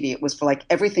alternate media. It was for like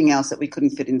everything else that we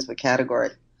couldn't fit into a category.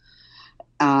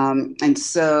 And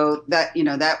so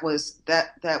that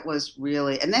was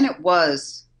really, and then it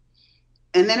was,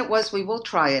 we will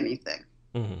try anything.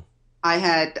 Mm-hmm.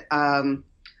 I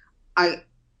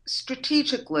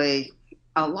strategically,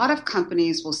 a lot of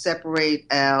companies will separate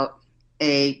out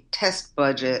a test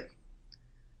budget,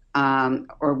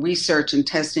 or research and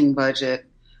testing budget,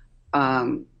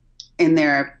 in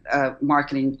their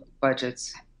marketing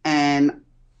budgets. And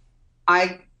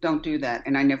I don't do that,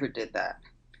 and I never did that.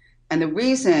 And the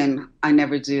reason I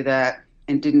never do that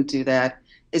and didn't do that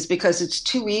is because it's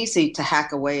too easy to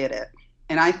hack away at it.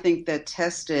 And I think that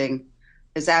testing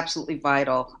is absolutely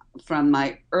vital. From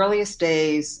my earliest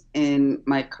days in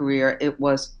my career, it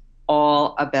was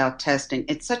all about testing.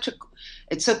 It's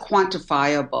so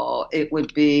quantifiable. It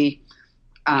would be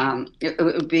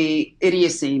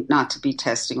idiocy not to be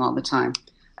testing all the time.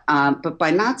 But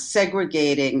by not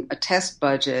segregating a test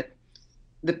budget,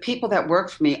 the people that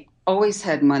worked for me always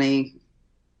had money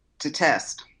to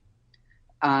test.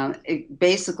 It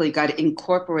basically got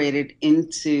incorporated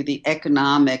into the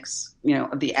economics,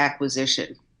 of the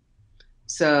acquisition.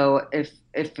 So if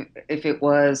it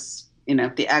was,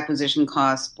 if the acquisition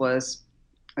cost was,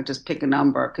 I'll just pick a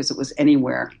number because it was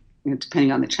anywhere,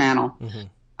 depending on the channel.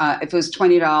 Mm-hmm. If it was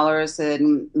 $20,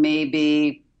 then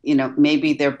maybe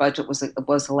their budget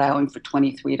was allowing for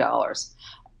 $23,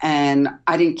 and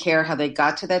I didn't care how they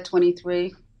got to that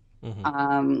 23.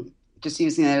 Mm-hmm. Just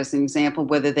using that as an example,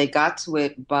 whether they got to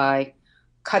it by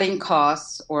cutting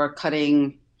costs or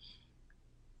cutting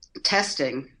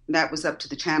testing, that was up to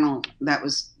the channel. That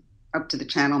was up to the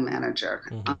channel manager,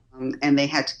 mm-hmm. And they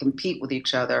had to compete with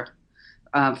each other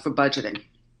for budgeting,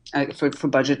 for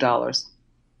budget dollars.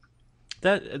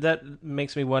 That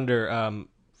makes me wonder,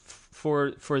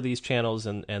 for these channels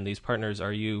and these partners,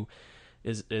 are you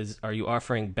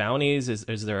offering bounties?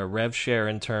 Is there a rev share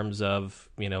in terms of,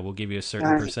 we'll give you a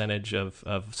certain percentage of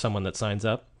someone that signs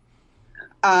up?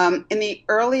 In the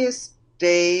earliest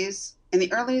days,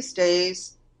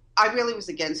 I really was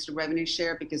against a revenue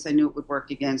share because I knew it would work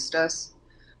against us.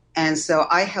 And so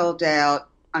I held out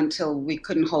until we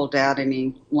couldn't hold out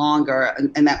any longer,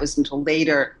 and that was until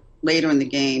later in the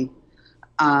game,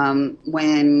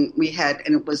 when we had,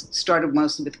 and it was started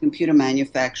mostly with computer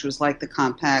manufacturers like the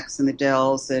Compaqs and the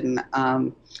Dells and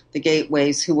the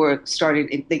Gateways, who were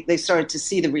they started to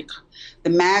see the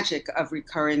magic of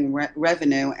recurring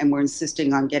revenue, and were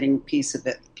insisting on getting a piece of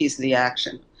the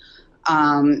action.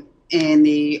 In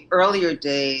the earlier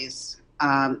days,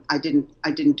 I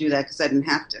didn't do that because I didn't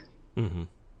have to. Mm-hmm.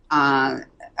 I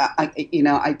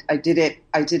did it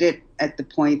at the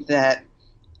point that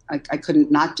I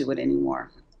couldn't not do it anymore.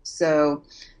 So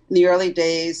in the early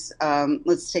days,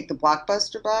 let's take the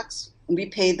Blockbuster box. We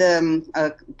paid them,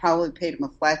 probably paid them a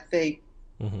flat fee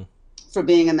mm-hmm. for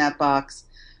being in that box.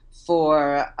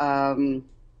 For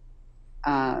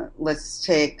let's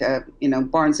take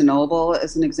Barnes and Noble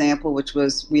as an example, which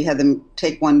was we had them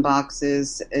take one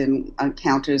boxes and on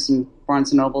counters in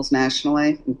Barnes and Nobles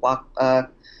nationally.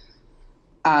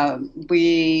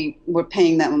 We were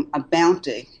paying them a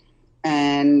bounty,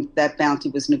 and that bounty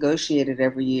was negotiated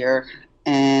every year.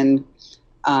 And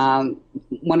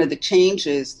one of the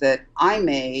changes that I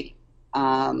made,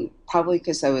 probably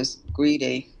because I was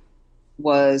greedy,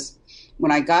 was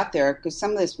when I got there, because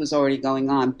some of this was already going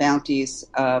on, bounties,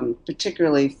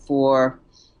 particularly for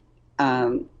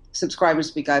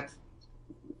subscribers we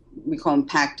call them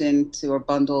packed into or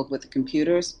bundled with the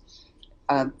computers.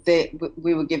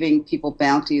 We were giving people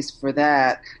bounties for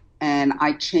that, and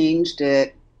I changed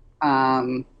it.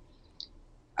 I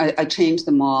changed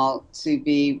them all to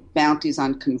be bounties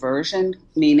on conversion,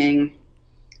 meaning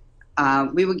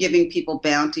we were giving people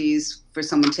bounties for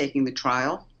someone taking the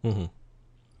trial. Mm-hmm.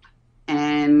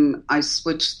 And I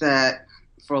switched that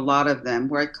for a lot of them,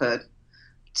 where I could,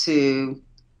 to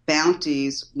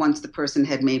bounties once the person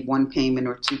had made one payment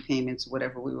or two payments,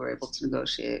 whatever we were able to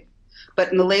negotiate.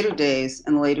 But in the later days,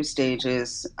 in the later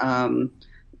stages,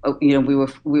 we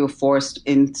were forced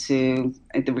into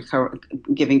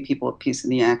giving people a piece of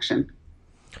the action.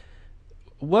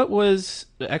 This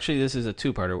is a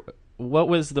two-parter. What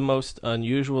was the most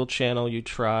unusual channel you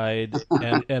tried,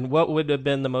 and what would have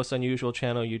been the most unusual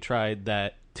channel you tried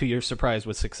that, to your surprise,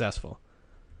 was successful?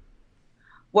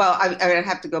 Well, I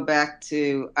have to go back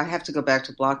to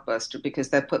Blockbuster, because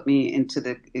that put me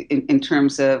into in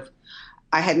terms of,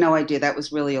 I had no idea that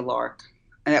was really a lark.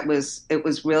 It was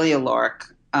really a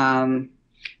lark. I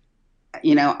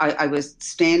was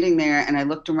standing there and I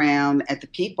looked around at the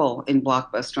people in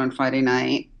Blockbuster on Friday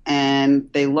night, and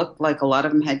they looked like a lot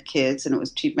of them had kids, and it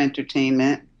was cheap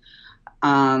entertainment.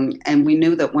 And we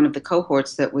knew that one of the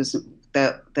cohorts that was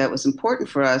important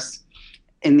for us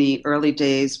in the early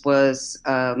days was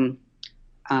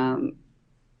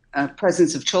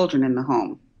presence of children in the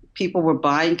home. People were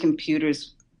buying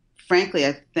computers. Frankly,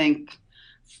 I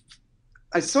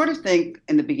sort of think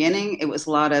in the beginning it was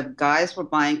a lot of guys were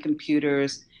buying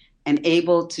computers and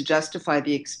able to justify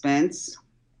the expense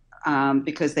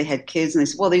because they had kids, and they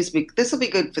said, well, this will be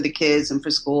good for the kids and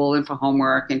for school and for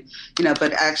homework, and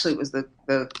but actually it was the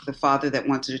father that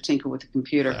wanted to tinker with the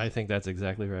computer. I think that's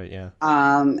exactly right, yeah.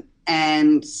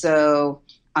 And so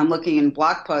I'm looking in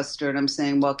Blockbuster and I'm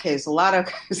saying, well, okay, there's a lot of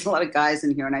guys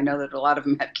in here, and I know that a lot of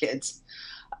them have kids.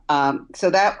 So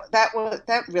that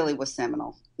really was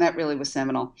seminal. That really was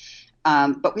seminal.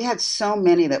 But we had so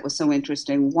many that was so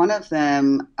interesting. One of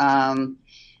them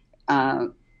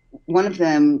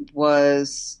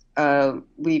was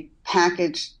we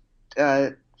packaged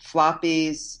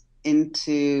floppies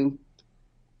into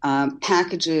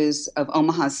packages of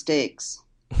Omaha steaks.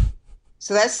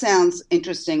 So that sounds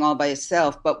interesting all by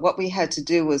itself, but what we had to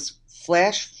do was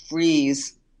flash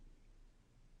freeze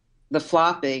the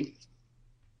floppy,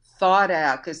 thaw it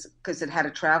out, because it had to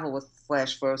travel with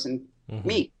flash frozen mm-hmm.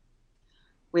 meat.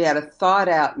 We had to thaw it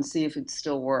out and see if it'd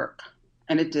still work.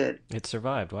 And it did. It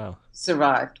survived, wow. It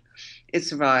survived.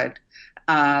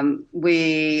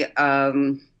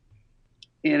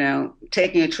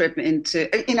 Taking a trip into,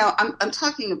 I'm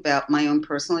talking about my own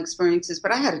personal experiences,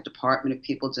 but I had a department of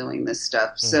people doing this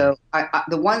stuff. Mm-hmm. So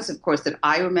the ones, of course, that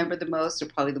I remember the most are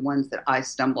probably the ones that I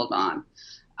stumbled on.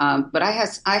 But I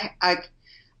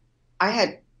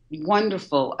had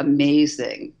wonderful,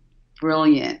 amazing,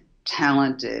 brilliant,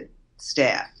 talented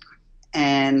staff.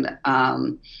 And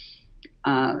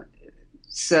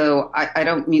so I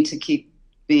don't mean to keep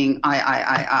being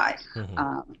I.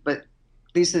 Mm-hmm. But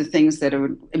these are the things that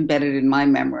are embedded in my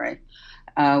memory.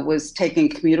 Was taking a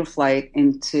commuter flight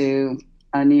into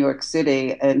New York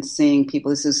City and seeing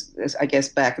people. This is, I guess,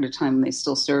 back at a time when they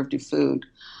still served you food.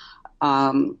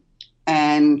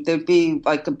 And there'd be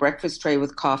like a breakfast tray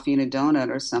with coffee and a donut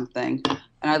or something.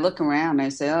 And I look around and I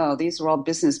say, oh, these are all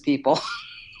business people.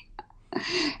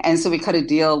 And so we cut a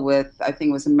deal with, I think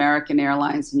it was American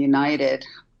Airlines and United,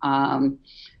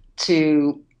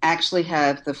 to actually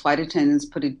have the flight attendants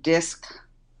put a disc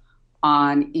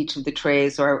on each of the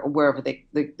trays or wherever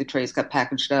the trays got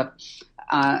packaged up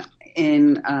on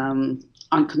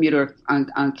commuter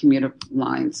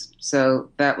lines. So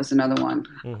that was another one,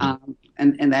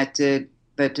 and that did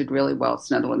really well.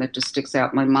 It's another one that just sticks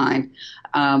out in my mind.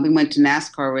 We went to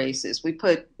NASCAR races. We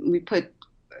put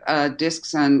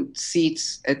discs on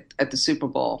seats at the Super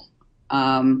Bowl.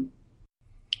 I'm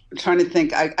trying to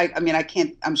think. I mean, I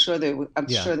can't. I'm sure there were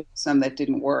some that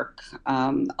didn't work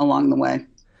along the way.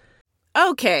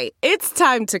 Okay, it's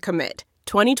time to commit.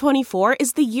 2024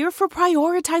 is the year for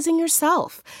prioritizing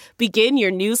yourself. Begin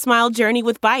your new smile journey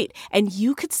with Byte, and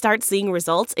you could start seeing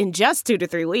results in just 2 to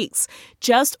 3 weeks.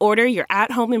 Just order your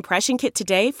at-home impression kit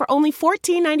today for only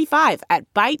 $14.95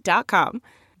 at Byte.com.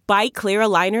 Byte Clear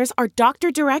aligners are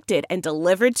doctor-directed and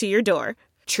delivered to your door.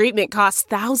 Treatment costs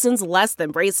thousands less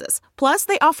than braces. Plus,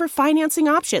 they offer financing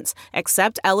options,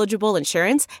 accept eligible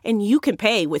insurance, and you can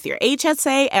pay with your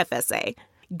HSA FSA.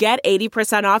 Get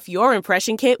 80% off your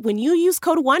impression kit when you use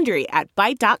code WONDERY at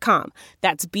Byte.com.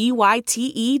 That's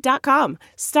BYTE.com.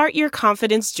 Start your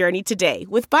confidence journey today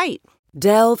with Byte.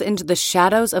 Delve into the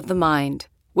shadows of the mind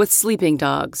with Sleeping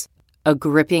Dogs, a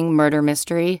gripping murder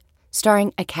mystery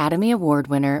starring Academy Award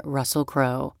winner Russell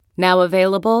Crowe. Now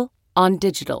available on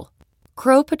digital.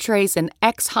 Crowe portrays an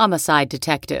ex-homicide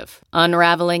detective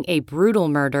unraveling a brutal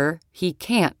murder he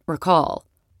can't recall.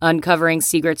 Uncovering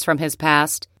secrets from his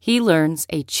past, he learns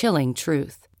a chilling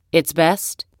truth. It's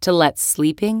best to let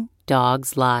sleeping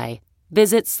dogs lie.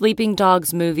 Visit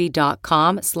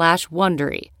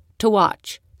sleepingdogsmovie.com/Wondery to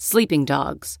watch Sleeping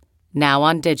Dogs, now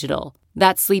on digital.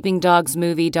 That's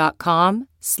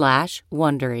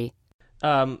sleepingdogsmovie.com/Wondery.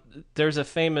 There's a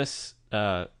famous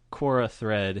Quora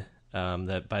thread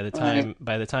that by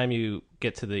the time you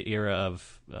get to the era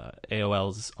of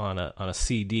AOL's on a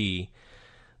CD,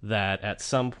 that at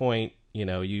some point,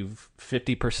 you've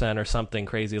 50% or something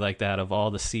crazy like that of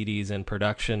all the CDs in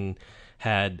production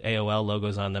had AOL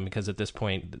logos on them, because at this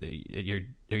point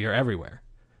you're everywhere.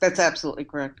 That's absolutely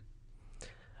correct.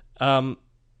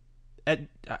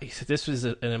 This was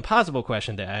an impossible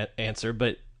question to answer,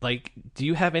 but do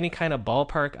you have any kind of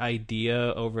ballpark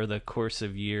idea over the course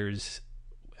of years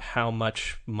how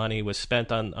much money was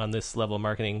spent on this level of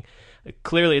marketing?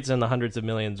 Clearly it's in the hundreds of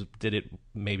millions. Did it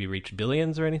maybe reach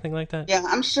billions or anything like that? Yeah,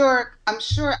 I'm sure.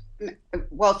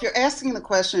 Well, if you're asking the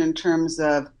question in terms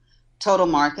of total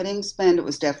marketing spend, it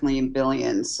was definitely in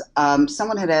billions.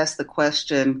 Someone had asked the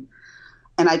question,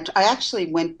 and I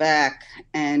actually went back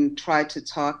and tried to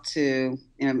talk to,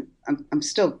 I'm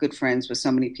still good friends with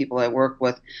so many people I work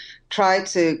with, tried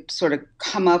to sort of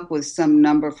come up with some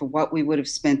number for what we would have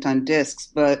spent on discs,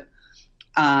 or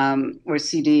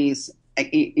CDs,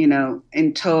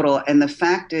 in total. And the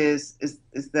fact is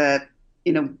that,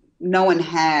 no one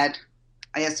had,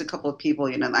 I asked a couple of people,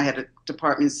 I had a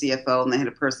department CFO and they had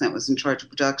a person that was in charge of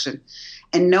production,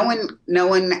 and no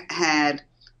one had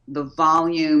the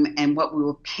volume and what we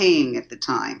were paying at the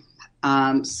time.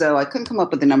 So I couldn't come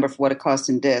up with a number for what it cost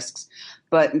in discs,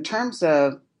 but in terms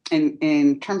of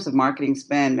marketing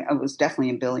spend, it was definitely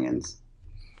in billions.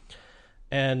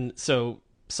 And so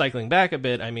cycling back a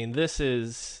bit, I mean, this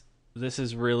is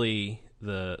really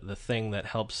the thing that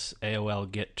helps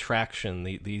AOL get traction.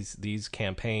 These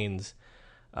campaigns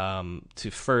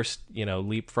to first,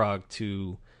 leapfrog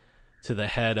to the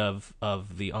head of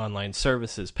the online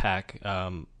services pack.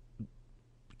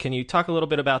 Can you talk a little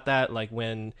bit about that? Like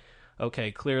when,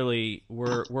 okay, clearly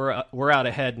we're out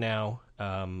ahead now.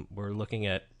 We're looking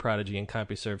at Prodigy and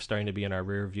CompuServe starting to be in our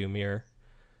rear view mirror.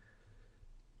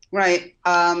 Right.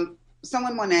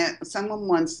 Someone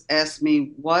once asked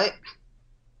me what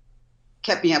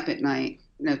kept me up at night.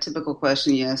 Typical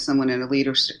question you ask someone in a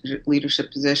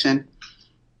leadership position.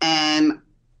 And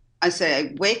I say,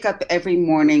 I wake up every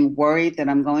morning worried that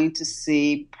I'm going to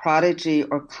see Prodigy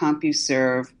or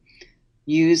CompuServe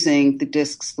using the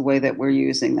discs the way that we're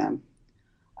using them.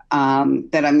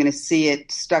 That I'm going to see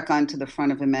it stuck onto the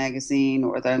front of a magazine,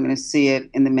 or that I'm going to see it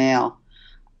in the mail.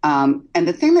 And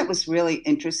the thing that was really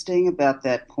interesting about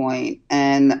that point,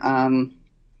 and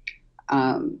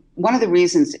one of the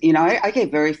reasons, I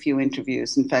gave very few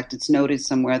interviews. In fact, it's noted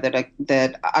somewhere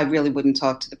that I really wouldn't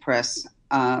talk to the press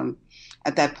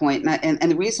at that point.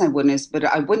 And the reason I wouldn't is, but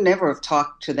I would never have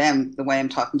talked to them the way I'm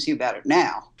talking to you about it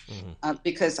now.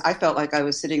 Because I felt like I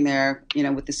was sitting there,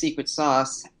 with the secret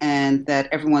sauce, and that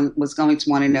everyone was going to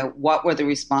want to know what were the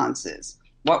responses,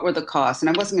 what were the costs, and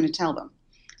I wasn't going to tell them.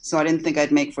 So I didn't think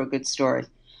I'd make for a good story.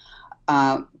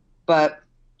 But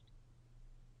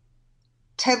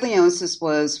Ted Leonsis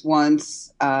was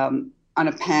once on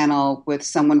a panel with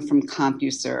someone from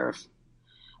CompuServe.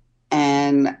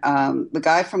 And the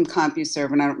guy from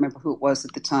CompuServe, and I don't remember who it was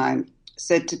at the time,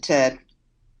 said to Ted,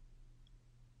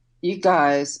 "You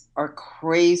guys are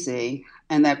crazy,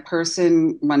 and that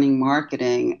person running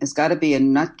marketing has got to be a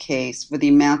nutcase for the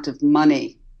amount of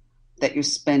money that you're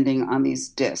spending on these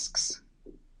discs."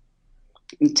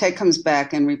 And Ted comes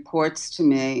back and reports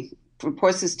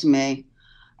this to me,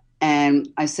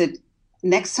 and I said,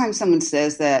 "Next time someone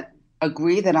says that,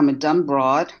 agree that I'm a dumb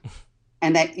broad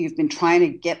and that you've been trying to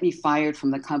get me fired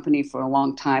from the company for a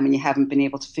long time and you haven't been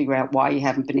able to figure out why you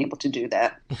haven't been able to do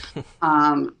that."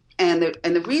 And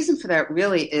the reason for that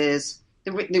really is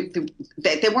they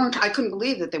weren't. I couldn't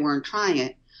believe that they weren't trying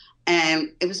it,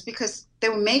 and it was because they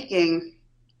were making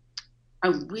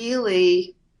a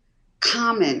really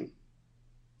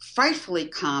frightfully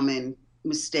common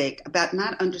mistake about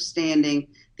not understanding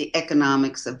the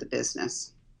economics of the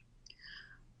business.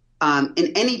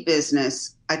 In any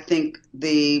business, I think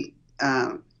the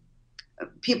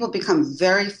people become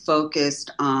very focused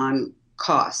on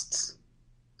costs.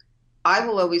 I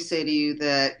will always say to you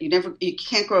that you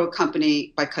can't grow a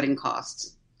company by cutting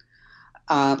costs.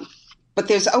 But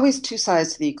there's always two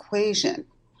sides to the equation.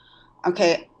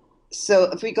 Okay,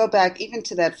 so if we go back even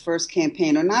to that first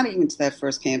campaign, or not even to that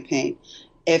first campaign,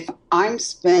 if I'm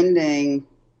spending,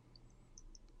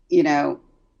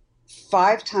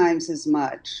 5 times as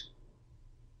much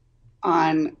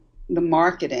on the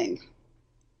marketing,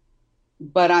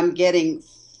 but I'm getting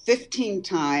 15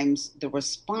 times the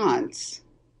response,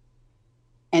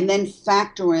 and then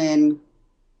factor in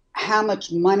how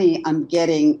much money I'm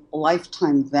getting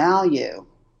lifetime value,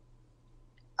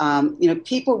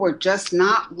 people were just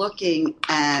not looking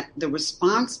at the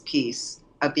response piece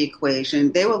of the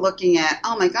equation. They were looking at,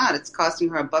 oh my God, it's costing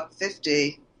her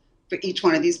 $1.50 for each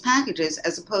one of these packages,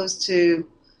 as opposed to,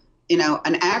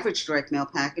 an average direct mail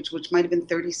package, which might have been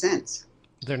 30 cents.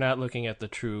 They're not looking at the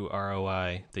true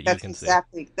ROI that you can see.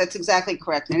 That's exactly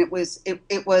correct. And it was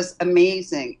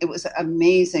amazing. It was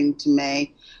amazing to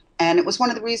me. And it was one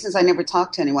of the reasons I never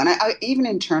talked to anyone. I even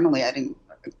internally, I didn't,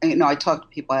 I talked to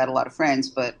people, I had a lot of friends,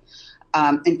 but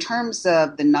in terms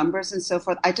of the numbers and so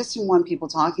forth, I just didn't want people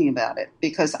talking about it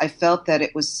because I felt that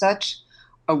it was such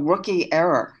a rookie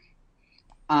error,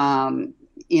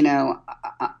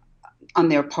 on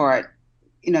their part,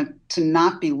 to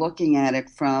not be looking at it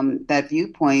from that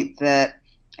viewpoint. That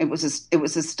it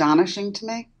was astonishing to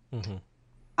me. Mm-hmm.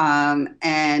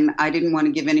 And I didn't want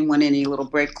to give anyone any little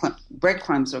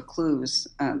breadcrumbs or clues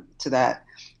to that.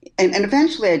 And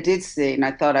eventually I did see, and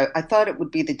I thought it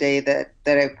would be the day that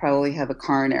I'd probably have a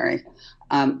coronary.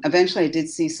 Eventually I did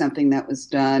see something that was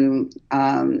done.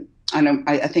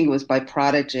 I think it was by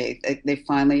Prodigy. They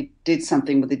finally did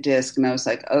something with the disc, and I was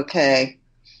like, okay,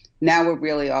 now we're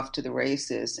really off to the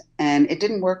races. And it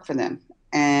didn't work for them.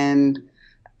 And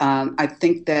I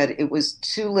think that it was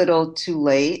too little, too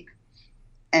late.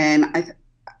 And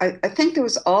I think there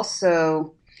was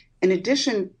also, in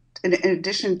addition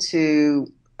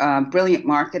to brilliant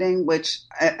marketing, which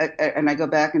and I go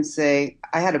back and say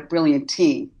I had a brilliant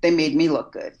team. They made me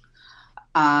look good.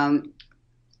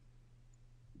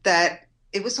 That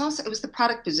it was the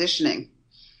product positioning.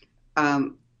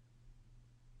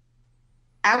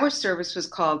 Our service was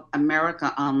called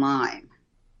America Online.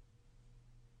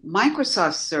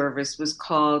 Microsoft's service was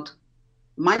called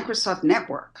Microsoft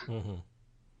Network. Mm-hmm.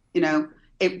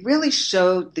 It really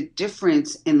showed the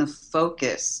difference in the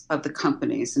focus of the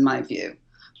companies, in my view.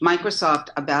 Microsoft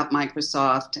about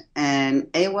Microsoft, and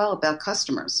AOL about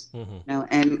customers,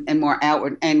 mm-hmm. And more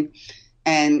outward. And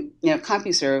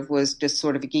CompuServe was just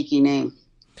sort of a geeky name.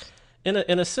 In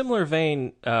a similar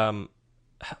vein, how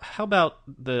about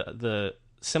the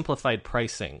simplified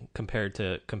pricing compared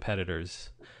to competitors?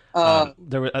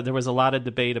 There was a lot of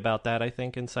debate about that, I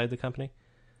think, inside the company.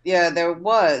 Yeah, there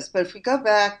was. But if we go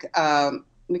back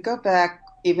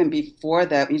even before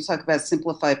that, when you talk about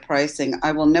simplified pricing,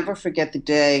 I will never forget the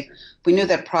day we knew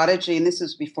that Prodigy, and this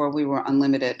was before we were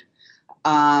unlimited,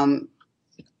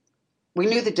 we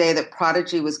knew the day that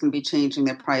Prodigy was going to be changing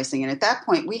their pricing. And at that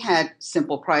point, we had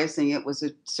simple pricing. It was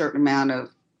a certain amount of,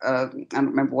 I don't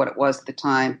remember what it was at the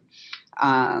time,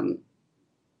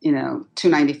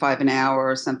 $2.95 an hour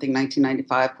or something,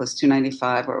 $19.95 plus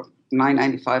 $2.95 or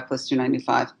 $9.95 plus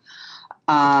 $2.95.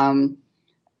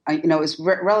 It was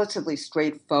relatively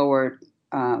straightforward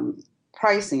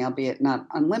pricing, albeit not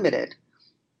unlimited.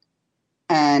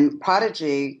 And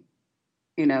Prodigy,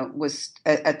 was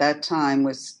at that time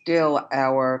was still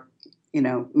our,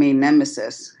 main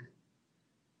nemesis.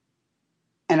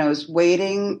 And I was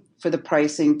waiting for the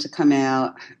pricing to come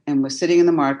out, and we're sitting in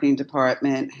the marketing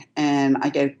department, and I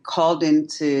get called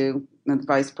into the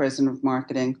vice president of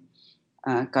marketing,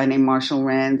 a guy named Marshall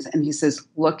Renz, and he says,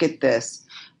 "Look at this."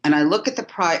 And I look at the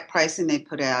pricing they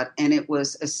put out, and it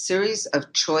was a series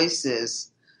of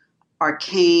choices,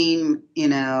 arcane,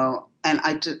 and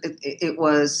it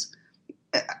was,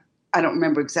 I don't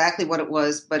remember exactly what it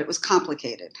was, but it was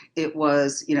complicated. It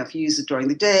was, if you use it during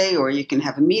the day, or you can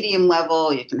have a medium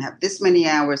level, you can have this many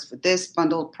hours for this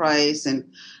bundled price.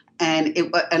 And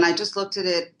I just looked at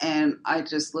it, and I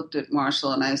just looked at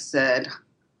Marshall, and I said,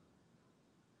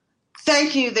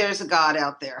 "Thank you, there's a God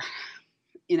out there."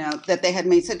 That they had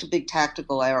made such a big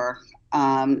tactical error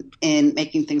in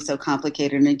making things so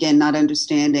complicated. And again, not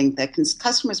understanding that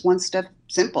customers want stuff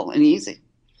simple and easy.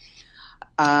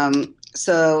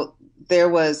 So there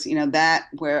was, that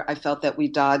where I felt that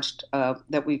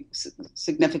we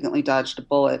significantly dodged a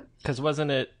bullet. Because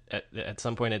wasn't it at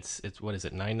some point it's what is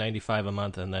it, $9.95 a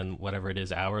month, and then whatever it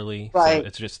is hourly? Right. So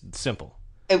it's just simple.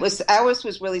 Ours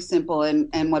was really simple,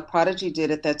 and what Prodigy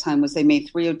did at that time was they made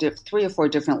three or four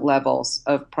different levels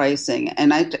of pricing,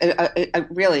 and I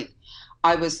really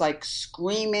was like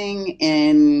screaming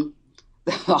in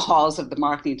the halls of the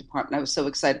marketing department. I was so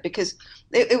excited because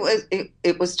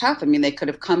it was tough. I mean, they could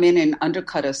have come in and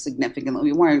undercut us significantly.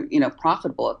 We weren't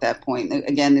profitable at that point.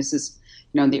 Again, this is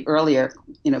the earlier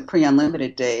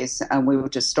pre-unlimited days, and we were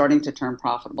just starting to turn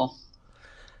profitable.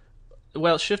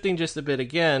 Well, shifting just a bit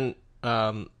again.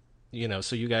 So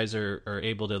you guys are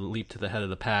able to leap to the head of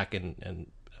the pack and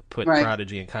put right.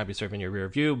 Prodigy and CompuServe in your rear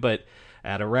view. But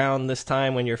at around this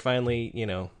time, when you're finally,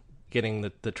 getting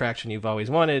the traction you've always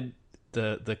wanted,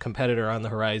 the competitor on the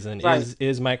horizon right.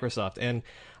 is Microsoft. And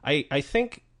I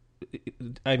think,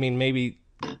 maybe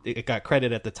it got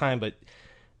credit at the time, but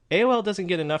AOL doesn't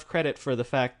get enough credit for the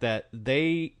fact that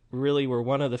they really were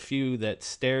one of the few that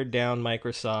stared down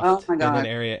Microsoft in an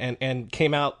area and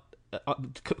came out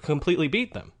completely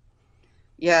beat them.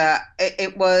 Yeah,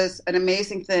 it was an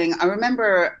amazing thing. I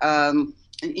remember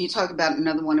you talk about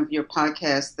another one of your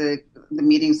podcasts, the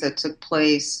meetings that took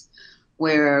place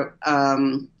where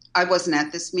I wasn't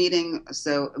at this meeting,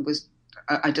 so it was.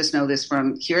 I just know this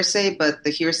from hearsay, but the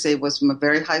hearsay was from a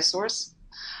very high source.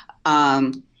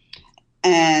 And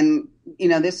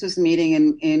this was a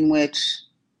meeting in which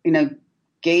Bill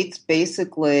Gates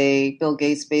basically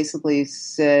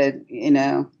said,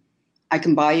 "I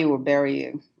can buy you or bury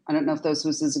you." I don't know if those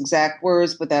was his exact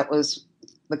words, but that was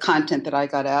the content that I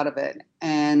got out of it.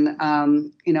 And, I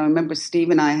remember Steve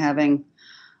and I having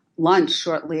lunch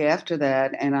shortly after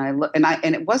that. And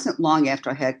it wasn't long after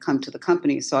I had come to the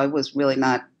company. So I was really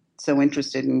not so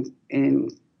interested in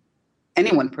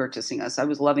anyone purchasing us. I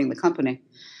was loving the company.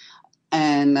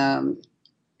 And,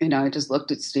 I just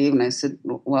looked at Steve and I said,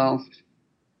 "Well,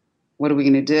 what are we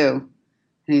going to do?"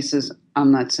 And he says,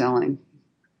 "I'm not selling.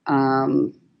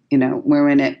 We're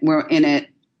in it. We're in it."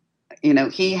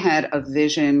 He had a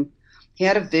vision. He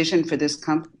had a vision for this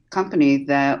company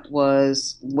that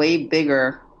was way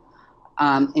bigger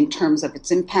in terms of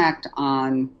its impact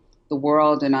on the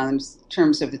world and in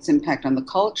terms of its impact on the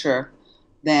culture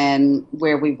than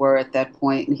where we were at that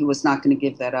point. And he was not going to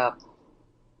give that up.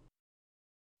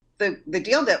 The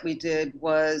deal that we did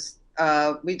was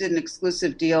we did an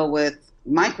exclusive deal with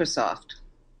Microsoft.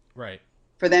 Right.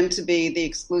 For them to be the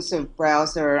exclusive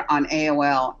browser on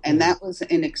AOL. And that was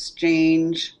in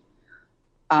exchange.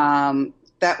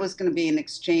 That was going to be in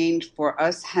exchange for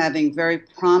us having very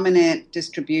prominent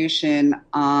distribution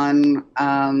in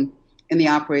the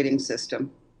operating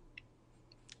system.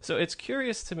 So it's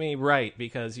curious to me, right?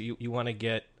 Because you want to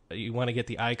get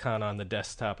the icon on the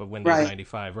desktop of Windows right.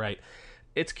 95, right?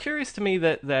 It's curious to me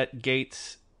that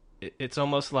Gates. It's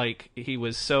almost like he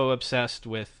was so obsessed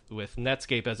with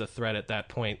Netscape as a threat at that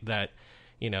point that,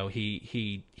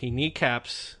 he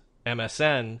kneecaps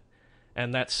MSN,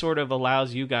 and that sort of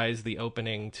allows you guys the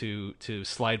opening to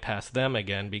slide past them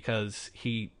again, because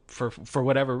he, for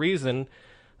whatever reason,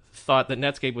 thought that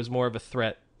Netscape was more of a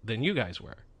threat than you guys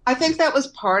were. I think that was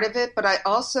part of it, but I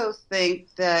also think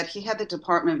that he had the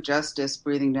Department of Justice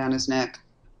breathing down his neck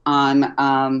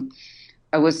on.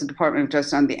 It was the Department of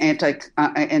Justice on the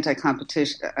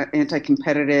anti-competition,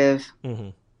 anti-competitive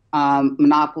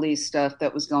monopoly stuff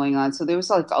that was going on. So there was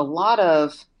like a lot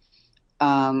of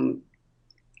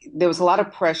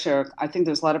pressure. I think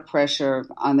there was a lot of pressure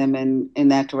on them in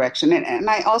that direction. And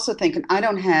I also think, and I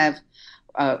don't have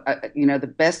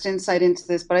the best insight into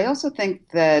this, but I also think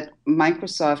that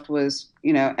Microsoft was,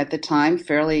 at the time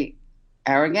fairly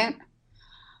arrogant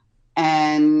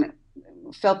and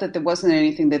felt that there wasn't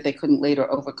anything that they couldn't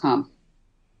later overcome.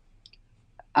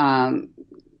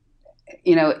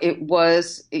 it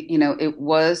was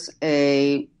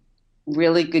a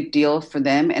really good deal for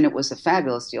them, and it was a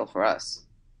fabulous deal for us.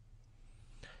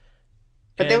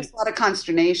 But there was a lot of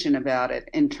consternation about it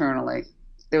internally.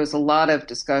 There was a lot of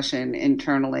discussion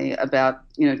internally about,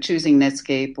 choosing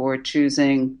Netscape or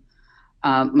choosing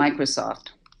Microsoft.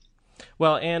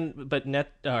 Well, but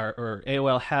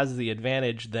AOL has the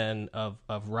advantage then of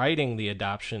writing the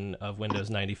adoption of Windows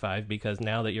 95, because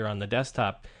now that you're on the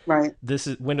desktop, right?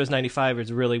 Windows 95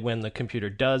 is really when the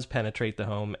computer does penetrate the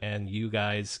home, and you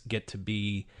guys get to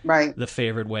be the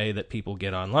favored way that people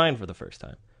get online for the first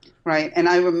time. Right, and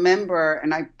I remember,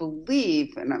 and I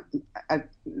believe, and I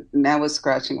now was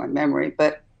scratching my memory,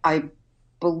 but I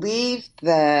believe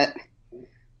that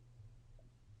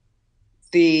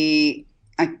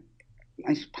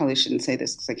I probably shouldn't say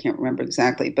this because I can't remember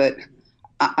exactly, but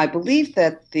I believe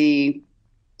that the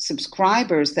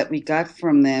subscribers that we got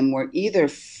from them were either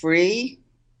free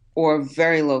or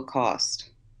very low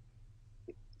cost.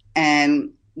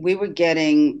 And we were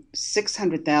getting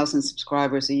 600,000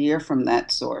 subscribers a year from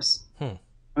that source. I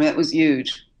mean, it was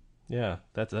huge. Yeah,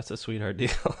 that's a sweetheart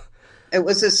deal. It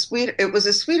was a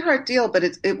sweetheart deal, but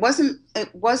it wasn't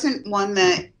one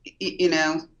that,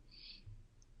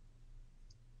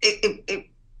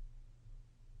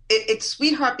 it's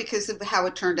sweetheart because of how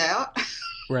it turned out.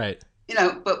 Right.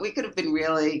 But we could have been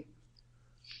really,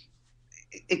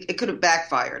 it could have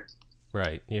backfired.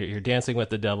 Right. You're dancing with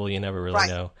the devil. You never really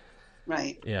know.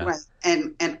 Right. Yeah. Right.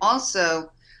 And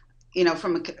also,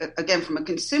 from a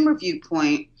consumer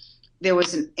viewpoint, there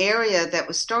was an area that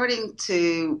was starting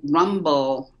to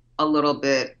rumble a little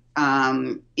bit,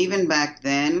 even back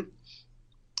then,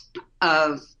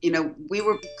 of, we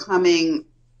were becoming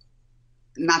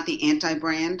not the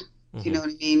anti-brand. Mm-hmm. You know what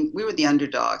I mean? We were the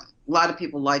underdog. A lot of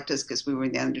people liked us because we were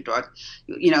the underdog.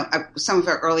 Some of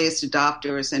our earliest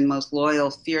adopters and most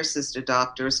loyal, fiercest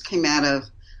adopters came out of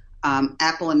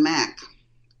Apple and Mac.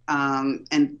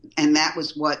 And that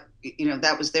was what,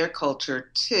 that was their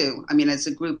culture too. I mean, as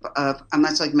a group of, I'm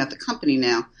not talking about the company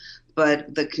now,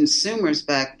 but the consumers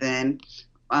back then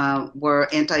were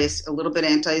a little bit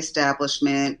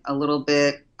anti-establishment, a little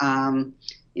bit,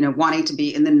 wanting to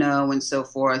be in the know and so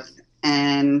forth.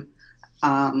 And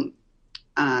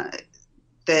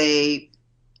they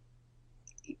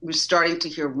were starting to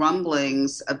hear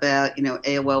rumblings about,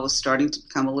 AOL was starting to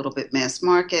become a little bit mass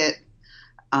market.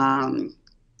 The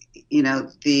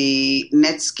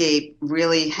Netscape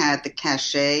really had the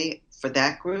cachet for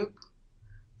that group,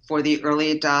 for the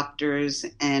early adopters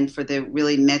and for the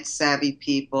really net savvy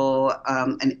people,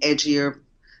 an edgier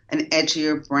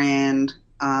brand.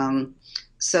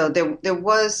 So there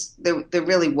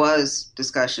really was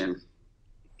discussion,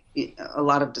 a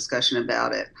lot of discussion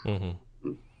about it. Mm-hmm.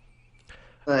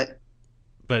 But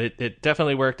it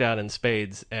definitely worked out in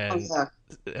spades, and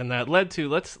and that led to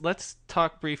let's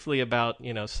talk briefly about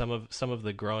some of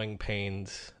the growing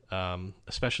pains,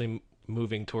 especially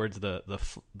moving towards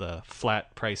the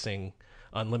flat pricing,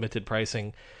 unlimited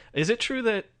pricing. Is it true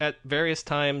that at various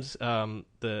times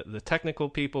the technical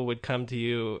people would come to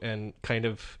you and kind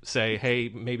of say, "Hey,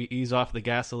 maybe ease off the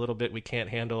gas a little bit. We can't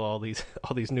handle all these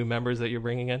new members that you're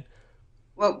bringing in"?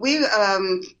 Well, we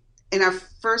in our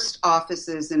first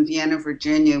offices in Vienna,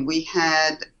 Virginia, we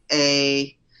had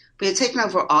taken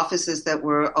over offices that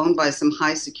were owned by some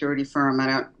high security firm. I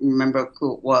don't remember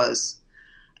who it was,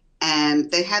 and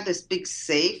they had this big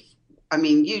safe. I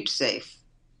mean, huge safe,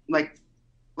 like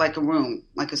a room,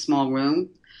 like a small room.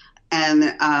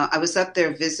 And I was up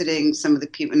there visiting some of the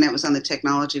people, and that was on the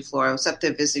technology floor. I was up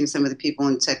there visiting some of the people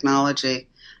in technology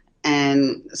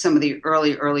and some of the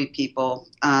early people.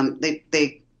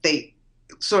 They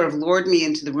sort of lured me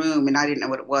into the room, and I didn't know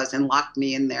what it was, and locked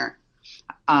me in there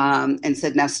and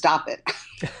said, "Now stop it."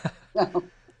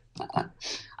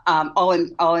 All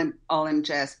in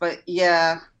jest. But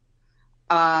yeah,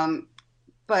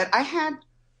 but I had,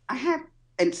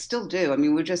 and still do. I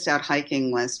mean, we were just out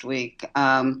hiking last week.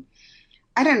 I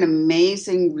had an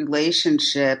amazing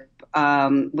relationship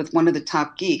with one of the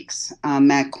top geeks,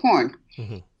 Matt Korn,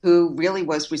 mm-hmm. who really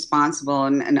was responsible,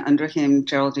 and under him,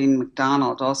 Geraldine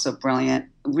McDonald, also brilliant,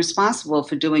 responsible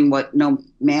for doing what no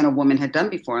man or woman had done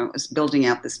before. It was building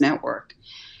out this network.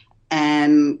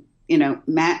 And,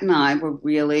 Matt and I were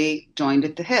really joined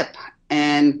at the hip,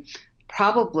 and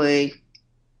probably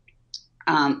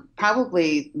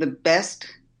the best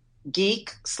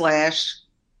geek /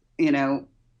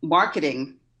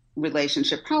 marketing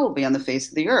relationship probably on the face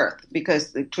of the earth,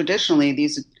 because traditionally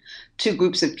these are two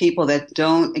groups of people that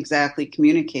don't exactly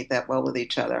communicate that well with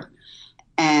each other.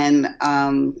 And,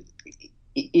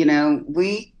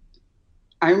 we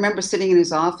I remember sitting in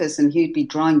his office and he'd be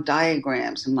drawing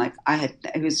diagrams, and like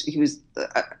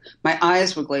my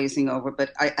eyes were glazing over,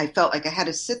 but I felt like I had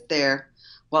to sit there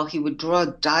while he would draw a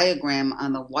diagram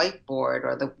on the whiteboard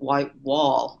or the white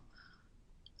wall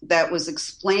that was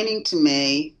explaining to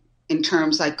me in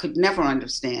terms I could never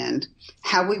understand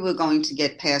how we were going to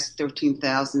get past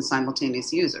 13,000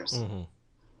 simultaneous users. Mm-hmm.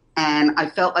 And I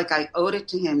felt like I owed it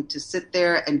to him to sit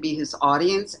there and be his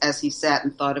audience as he sat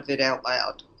and thought of it out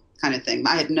loud, kind of thing.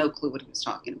 I had no clue what he was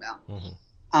talking about.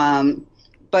 Mm-hmm.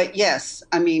 But yes,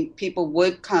 I mean, people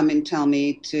would come and tell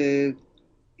me to,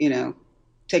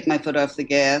 take my foot off the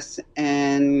gas,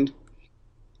 and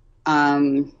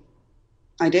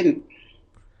I didn't.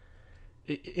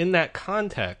 In that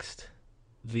context,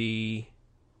 the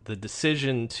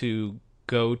decision to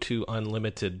go to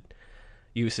unlimited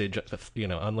usage,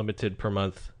 unlimited per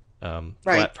month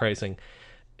flat pricing,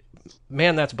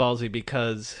 man, that's ballsy,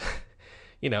 because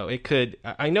it could.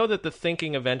 I know that the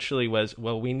thinking eventually was,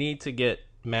 well, we need to get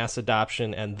mass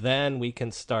adoption, and then we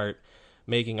can start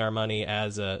making our money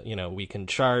as we can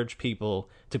charge people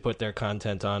to put their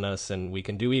content on us, and we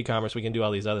can do e-commerce, we can do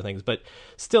all these other things. But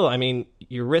still, I mean,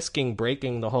 you're risking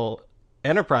breaking the whole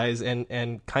enterprise,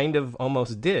 and kind of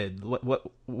almost did. What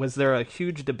was there a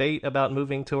huge debate about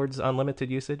moving towards unlimited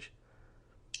usage?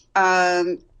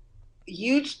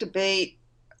 Huge debate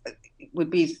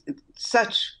would be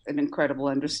such an incredible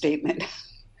understatement.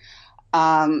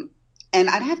 And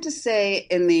I'd have to say,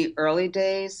 in the early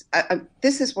days,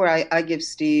 this is where I give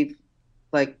Steve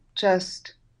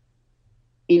just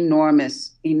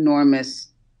enormous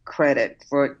credit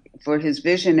for his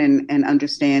vision and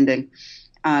understanding.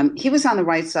 He was on the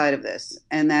right side of this,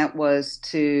 and that was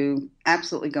to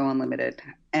absolutely go unlimited.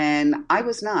 And I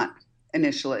was not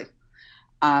initially.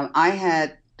 I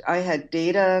had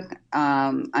data,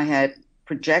 I had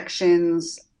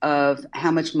projections of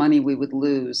how much money we would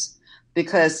lose,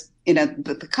 because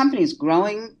the company is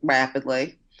growing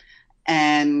rapidly,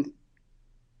 and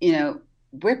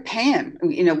we're paying.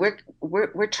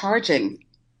 We're charging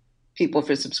people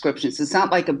for subscriptions. It's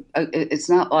not like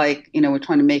we're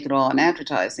trying to make it all on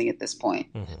advertising at this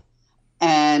point. Mm-hmm.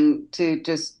 And to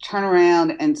just turn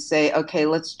around and say, okay,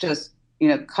 let's just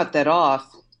cut that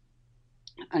off,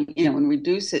 and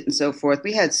reduce it and so forth.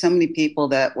 We had so many people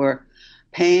that were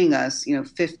paying us, $50,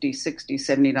 $60,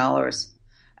 $70.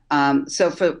 So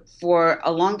for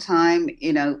a long time,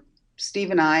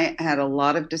 Steve and I had a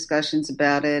lot of discussions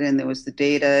about it, and there was the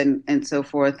data and so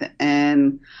forth.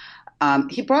 And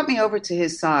he brought me over to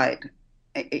his side.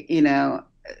 He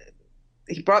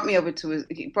brought me over to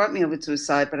his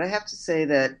side. But I have to say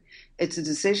that it's a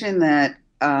decision that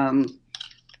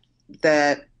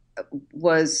that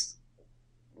was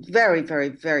very, very,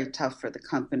 very tough for the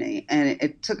company, and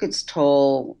it took its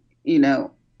toll,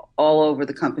 all over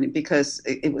the company, because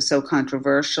it was so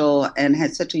controversial and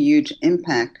had such a huge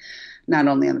impact, not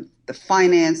only on the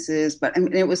finances, but I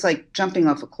mean, it was like jumping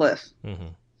off a cliff. Mm-hmm.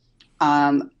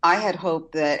 I had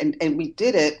hoped that, and we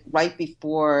did it right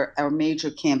before our major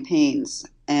campaigns,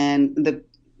 and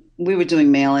we were doing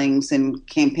mailings and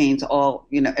campaigns all,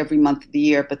 every month of the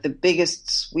year. But the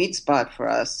biggest sweet spot for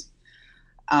us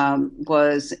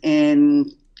was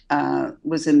in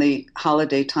the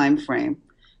holiday time frame.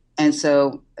 And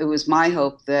so it was my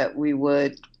hope that we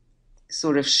would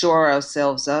sort of shore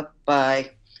ourselves up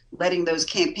by letting those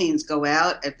campaigns go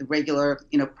out at the regular,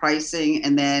 pricing,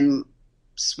 and then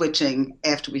switching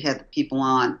after we had the people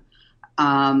on.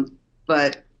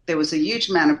 But there was a huge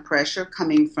amount of pressure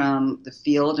coming from the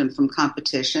field and from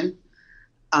competition.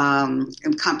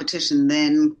 And competition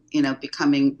then,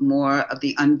 becoming more of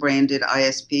the unbranded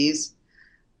ISPs,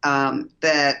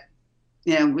 that,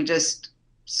 we just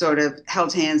sort of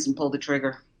held hands and pulled the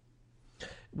trigger.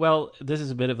 Well, this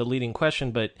is a bit of a leading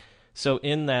question, but so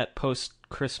in that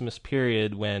post-Christmas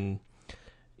period when,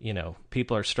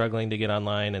 people are struggling to get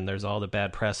online and there's all the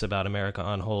bad press about America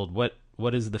on Hold,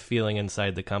 what is the feeling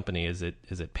inside the company? Is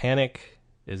it panic?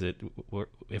 Is it,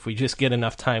 if we just get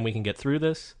enough time, we can get through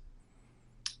this?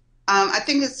 I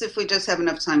think it's if we just have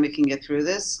enough time, we can get through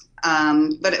this.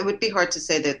 But it would be hard to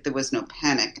say that there was no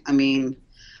panic. I mean,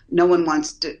 no one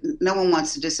wants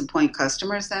to disappoint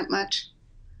customers that much,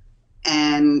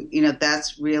 and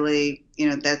that's really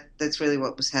that's really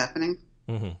what was happening.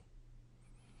 Mm-hmm.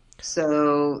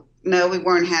 So no, we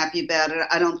weren't happy about it.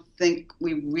 I don't think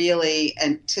we really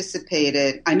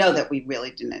anticipated. I know that we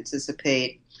really didn't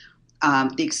anticipate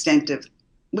the extent of.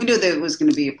 We knew that it was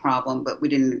going to be a problem, but we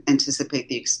didn't anticipate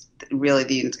the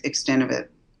extent of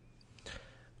it.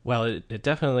 Well, it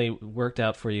definitely worked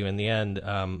out for you in the end.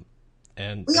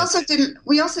 And we also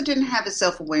didn't have a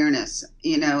self-awareness,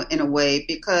 in a way,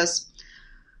 because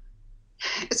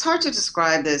It's hard to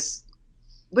describe this.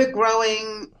 We're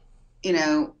growing,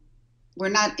 we're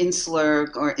not insular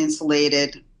or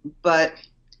insulated, but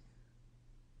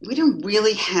we don't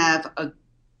really have a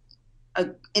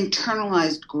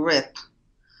internalized grip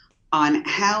on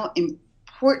how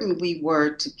important we were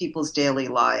to people's daily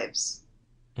lives.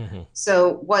 Mm-hmm.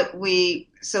 So what we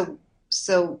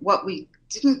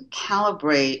didn't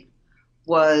calibrate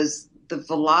was the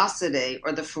velocity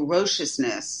or the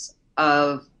ferociousness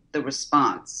of the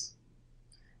response.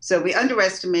 So we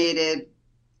underestimated,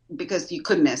 because you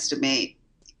couldn't estimate,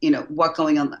 what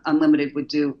going on unlimited would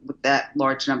do with that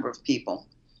large number of people.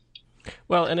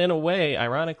 Well, and in a way,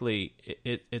 ironically,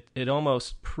 it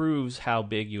almost proves how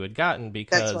big you had gotten,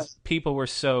 because people were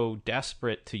so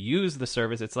desperate to use the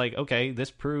service. It's like, okay, this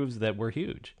proves that we're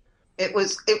huge. It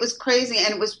was crazy,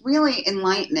 and it was really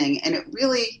enlightening, and it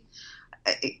really,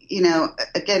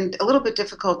 again, a little bit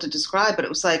difficult to describe, but it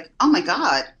was like, oh my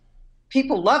God,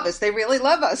 people love us. They really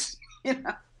love us,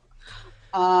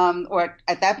 or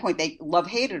at that point, they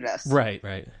hated us.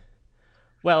 Right.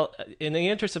 Well, in the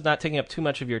interest of not taking up too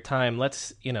much of your time,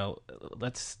 let's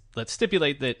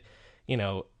stipulate that,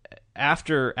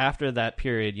 after that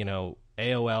period,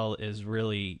 AOL is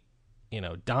really,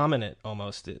 dominant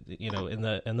almost, in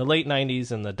the late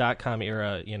 90s and the .com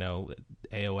era,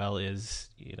 AOL is,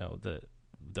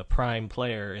 the prime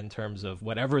player in terms of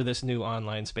whatever this new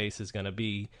online space is going to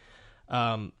be.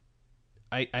 I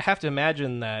have to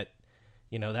imagine that,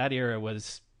 that era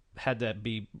had to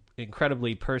be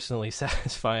incredibly personally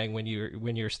satisfying when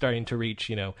you're starting to reach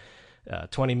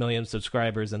 20 million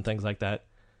subscribers and things like that.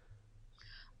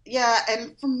 Yeah,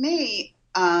 and for me,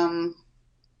 I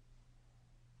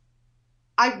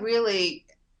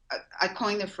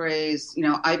coined the phrase,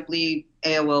 I bleed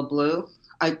AOL blue.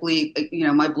 I bleed,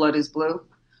 my blood is blue,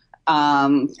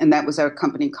 and that was our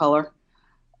company color.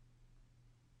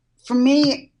 For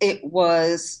me, it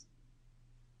was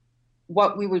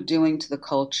what we were doing to the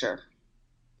culture.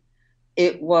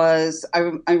 It was, I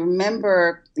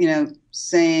remember,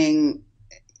 saying,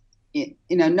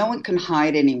 no one can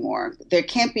hide anymore. There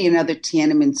can't be another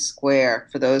Tiananmen Square,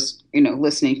 for those,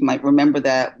 listening who might remember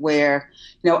that, where,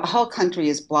 a whole country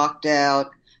is blocked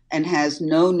out and has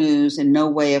no news and no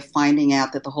way of finding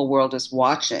out that the whole world is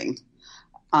watching.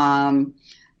 I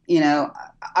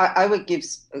would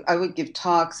give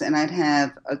talks, and I'd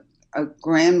have a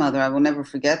grandmother, I will never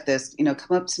forget this,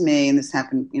 come up to me, and this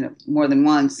happened, more than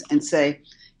once, and say,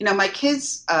 my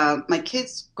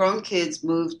grown kids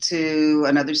moved to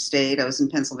another state. I was in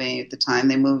Pennsylvania at the time.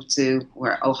 They moved to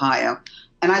Ohio.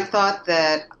 And I thought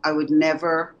that I would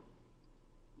never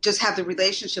just have the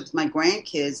relationship with my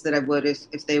grandkids that I would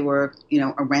if they were,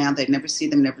 around. They'd never see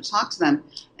them, never talk to them.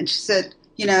 And she said,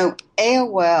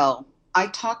 AOL, I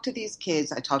talk to these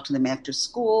kids. I talk to them after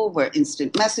school. We're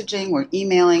instant messaging. We're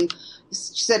emailing.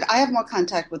 She said, I have more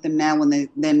contact with them now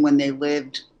than when they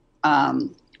lived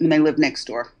next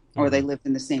door, or they lived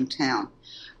in the same town.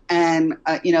 And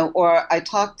or I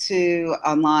talked to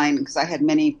online, because I had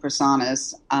many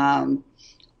personas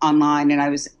online, and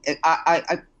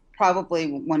I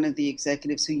probably one of the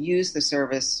executives who used the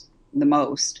service the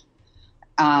most.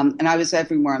 And I was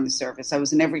everywhere on the service. I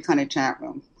was in every kind of chat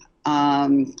room. At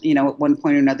one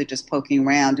point or another, just poking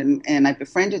around. And I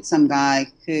befriended some guy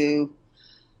who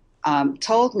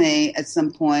told me at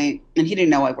some point, and he didn't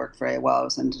know I worked for AOL, I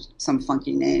was under some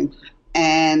funky name.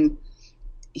 And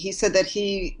he said that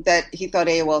he thought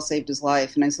AOL saved his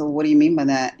life. And I said, well, what do you mean by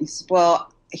that? He said,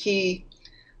 well, he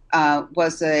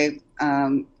was a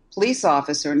police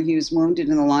officer, and he was wounded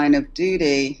in the line of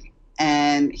duty,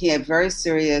 and he had very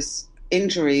serious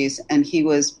injuries, and he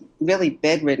was really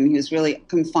bedridden. He was really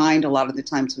confined a lot of the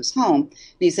time to his home.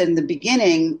 And he said in the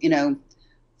beginning,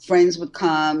 friends would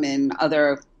come, and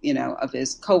other, of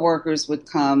his coworkers would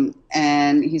come.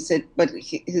 And he said, but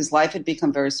his life had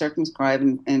become very circumscribed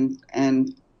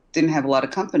and didn't have a lot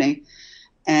of company.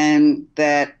 And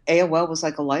that AOL was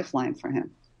like a lifeline for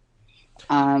him.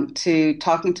 To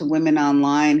talking to women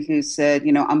online who said,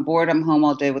 I'm bored, I'm home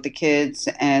all day with the kids,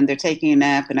 and they're taking a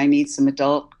nap, and I need some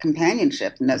adult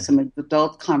companionship and some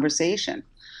adult conversation.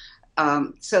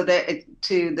 So that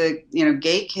to the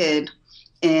gay kid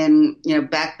in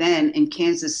back then in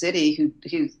Kansas City who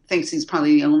thinks he's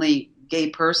probably the only gay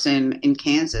person in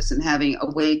Kansas, and having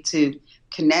a way to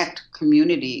connect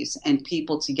communities and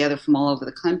people together from all over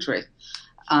the country.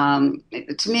 To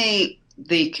me,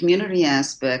 the community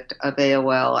aspect of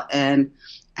AOL and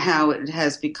how it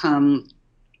has become,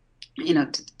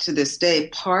 to this day,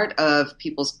 part of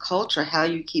people's culture, how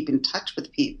you keep in touch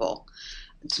with people,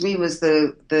 to me was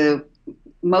the the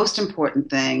most important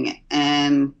thing.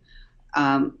 And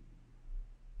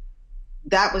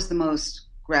that was the most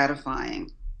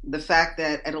gratifying. The fact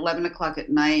that at 11 o'clock at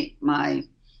night, my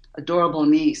adorable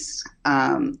niece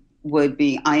would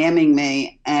be IMing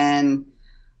me and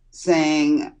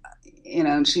saying,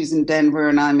 she's in Denver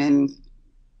and I'm in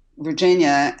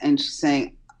Virginia, and she's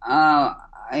saying, "Oh,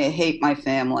 I hate my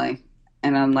family."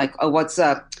 And I'm like, "Oh, what's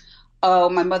up?" "Oh,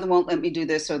 my mother won't let me do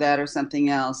this or that or something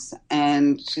else."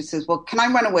 And she says, "Well, can I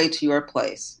run away to your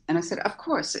place?" And I said, "Of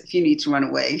course, if you need to run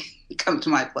away, come to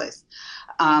my place."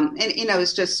 And,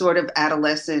 it's just sort of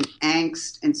adolescent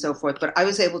angst and so forth. But I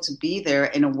was able to be there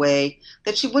in a way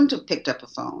that she wouldn't have picked up a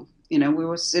phone. We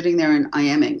were sitting there in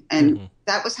IMing, and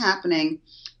that was happening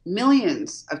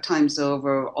millions of times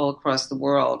over all across the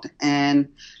world. And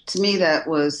to me, that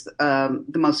was the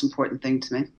most important thing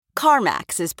to me.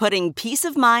 CarMax is putting peace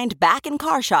of mind back in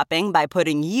car shopping by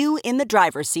putting you in the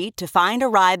driver's seat to find a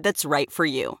ride that's right for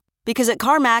you. Because at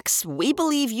CarMax, we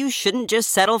believe you shouldn't just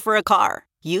settle for a car.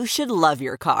 You should love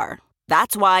your car.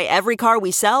 That's why every car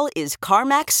we sell is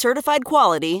CarMax certified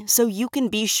quality, so you can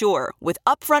be sure with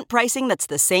upfront pricing that's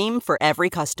the same for every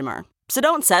customer. So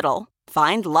don't settle.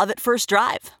 Find love at first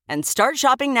drive and start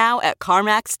shopping now at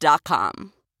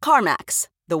CarMax.com. CarMax,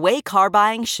 the way car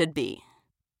buying should be.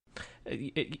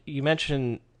 You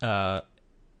mentioned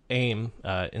AIM,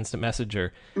 Instant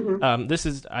Messenger.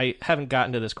 I haven't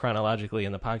gotten to this chronologically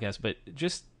in the podcast, but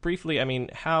just briefly,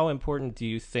 how important do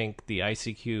you think the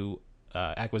ICQ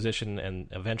acquisition and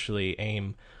eventually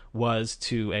AIM was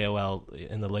to AOL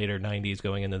in the later 90s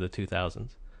going into the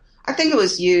 2000s? I think it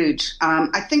was huge.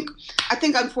 I think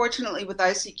unfortunately with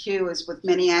ICQ, as with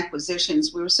many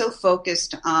acquisitions, we were so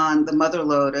focused on the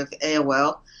motherlode of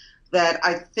AOL that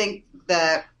I think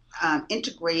that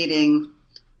integrating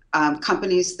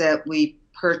companies that we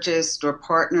purchased or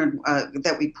partnered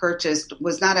that we purchased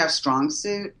was not our strong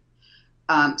suit.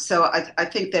 So I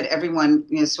think that everyone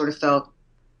sort of felt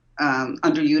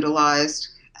underutilized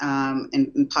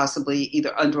and possibly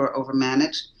either under or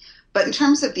overmanaged. But in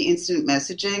terms of the instant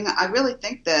messaging, I really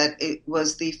think that it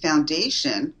was the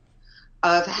foundation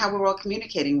of how we're all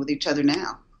communicating with each other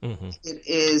now. It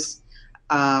is,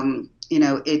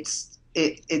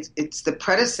 it's the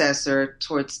predecessor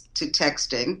to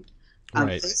texting.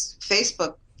 Right.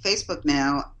 Facebook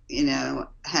now,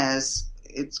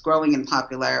 it's growing in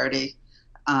popularity.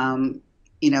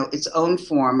 Its own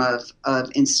form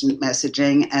of instant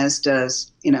messaging, as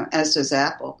does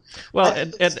Apple. Well,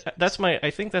 and I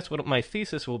think that's what my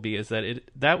thesis will be, is that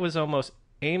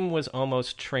AIM was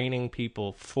almost training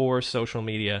people for social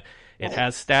media. It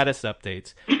has status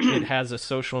updates. It has a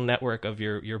social network of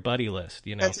your buddy list,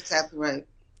 That's exactly right.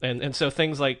 And so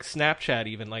things like Snapchat,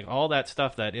 even like all that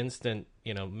stuff, that instant,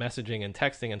 messaging and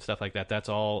texting and stuff like that, that's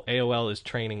all AOL is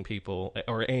training people,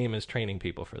 or AIM is training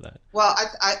people for that. Well,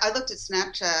 I looked at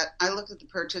Snapchat. I looked at the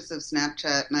purchase of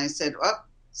Snapchat and I said,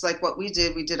 it's like what we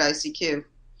did ICQ.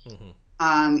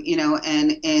 And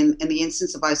in the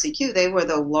instance of ICQ, they were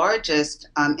the largest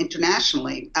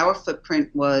internationally. Our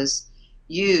footprint was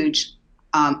huge,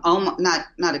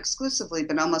 not exclusively,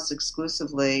 but almost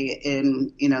exclusively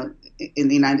in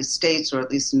the United States, or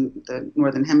at least in the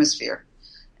Northern Hemisphere.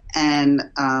 And,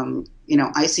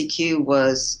 ICQ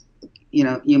was,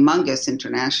 humongous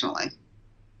internationally.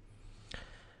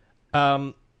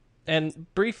 And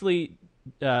briefly,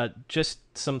 just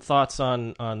some thoughts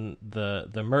on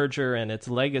the merger and its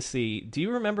legacy. Do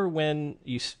you remember when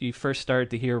you first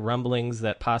started to hear rumblings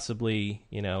that possibly,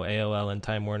 AOL and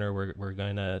Time Warner were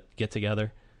going to get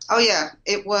together? Oh, yeah.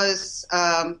 It was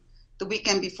the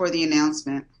weekend before the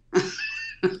announcement.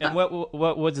 And what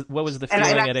was the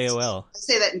feeling at AOL? I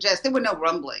say that in jest. There were no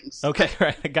rumblings. Okay,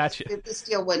 right. I got you. This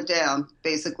deal went down,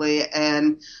 basically,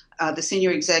 and the senior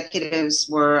executives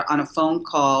were on a phone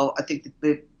call, I think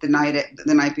the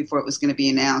night before it was going to be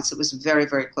announced. It was very,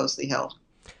 very closely held.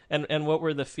 And what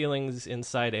were the feelings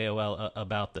inside AOL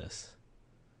about this?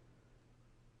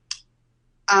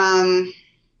 I'll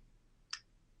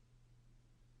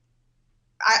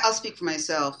speak for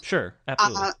myself. Sure,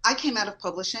 absolutely. I came out of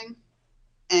publishing.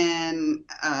 And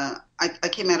I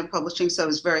came out of publishing, so I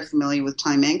was very familiar with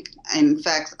Time Inc. And in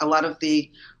fact, a lot of the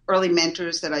early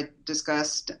mentors that I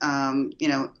discussed, are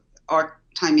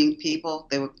Time Inc. people.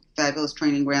 They were fabulous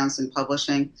training grounds in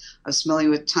publishing. I was familiar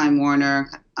with Time Warner.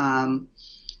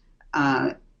 I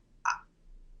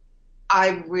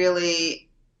really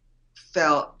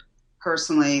felt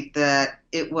personally that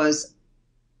it was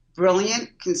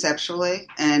brilliant conceptually,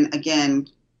 and again,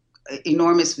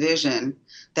 enormous vision.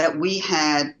 That we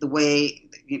had the way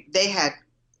they had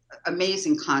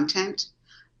amazing content,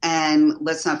 and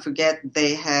let's not forget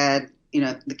they had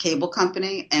the cable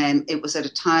company, and it was at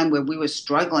a time where we were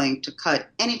struggling to cut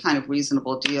any kind of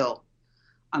reasonable deal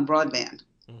on broadband.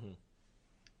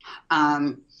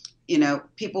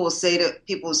 People will say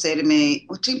to me,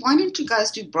 well, gee, why didn't you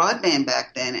guys do broadband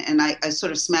back then? And I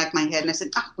sort of smacked my head and I said,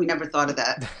 we never thought of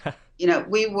that.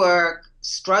 We were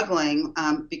struggling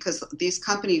because these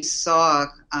companies saw,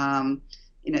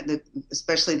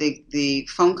 especially the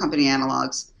phone company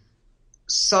analogs,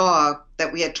 saw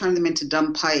that we had turned them into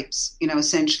dumb pipes,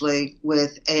 essentially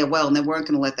with AOL, and they weren't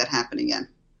going to let that happen again.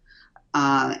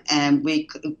 And we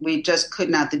just could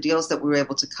not. The deals that we were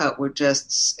able to cut were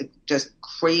just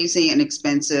crazy and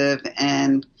expensive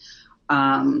and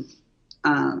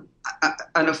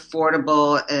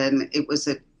unaffordable, and it was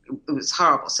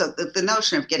horrible. So the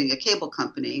notion of getting a cable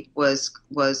company was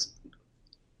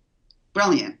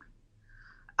brilliant,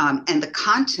 and the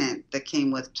content that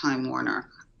came with Time Warner,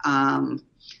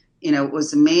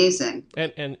 was amazing.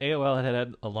 And AOL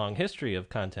had a long history of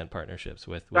content partnerships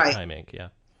with right. Time Inc. Yeah.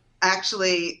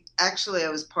 Actually, I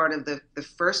was part of the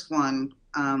first one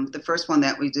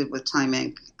that we did with Time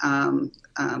Inc.,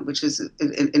 which is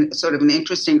sort of an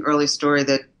interesting early story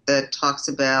that talks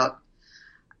about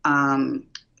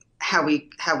how we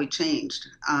changed.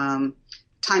 Time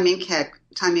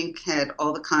Inc. had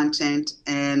all the content,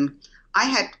 and I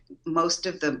had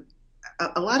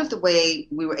a lot of the way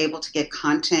we were able to get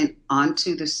content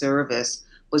onto the service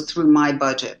was through my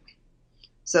budget.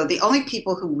 So the only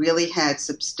people who really had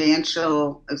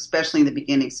substantial, especially in the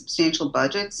beginning, substantial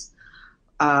budgets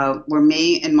were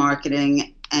me in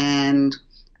marketing and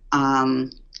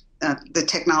the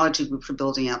technology group for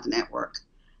building out the network.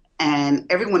 And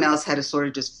everyone else had to sort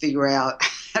of just figure out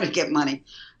how to get money.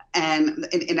 And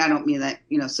I don't mean that,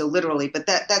 so literally, but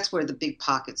that's where the big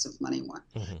pockets of money went.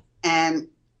 Mm-hmm. And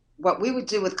what we would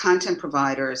do with content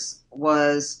providers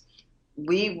was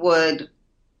we would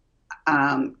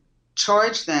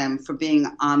charge them for being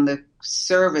on the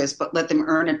service, but let them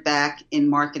earn it back in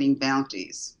marketing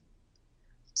bounties.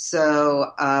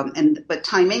 So, but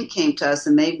Time Inc. came to us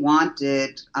and they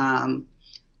wanted, some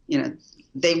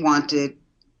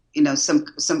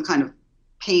kind of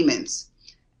payments.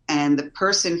 And the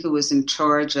person who was in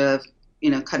charge of,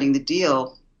 cutting the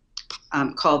deal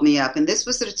called me up. And this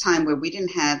was at a time where we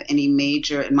didn't have any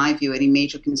major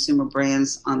consumer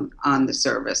brands on the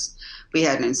service. We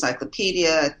had an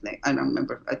encyclopedia. I don't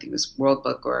remember. I think it was World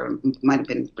Book, or it might have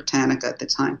been Britannica at the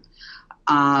time.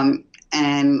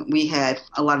 And we had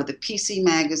a lot of the PC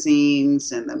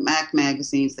magazines and the Mac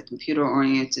magazines, the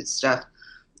computer-oriented stuff.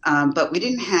 But we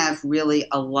didn't have really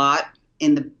a lot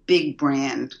in the big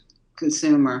brand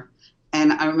consumer.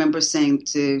 And I remember saying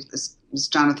to this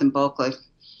Jonathan Bulkley,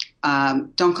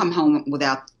 don't come home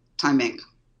without Time Inc.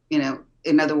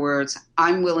 In other words,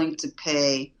 I'm willing to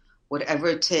pay whatever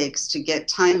it takes to get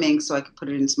Time Inc. so I could put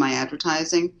it into my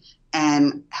advertising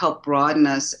and help broaden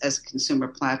us as a consumer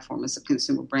platform, as a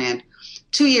consumer brand.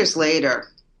 2 years later,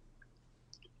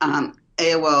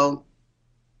 AOL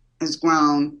has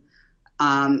grown.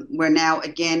 We're now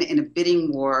again in a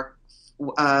bidding war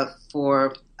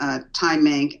for Time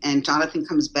Inc. And Jonathan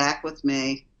comes back to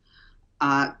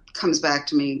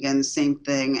me again, the same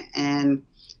thing. And,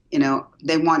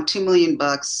 they want $2 million.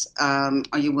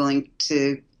 Are you willing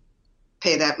to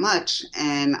pay that much?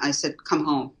 And I said, come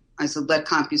home. I said, let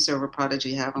CompuServe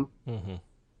Prodigy have them. Mm-hmm.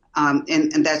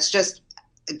 And that's just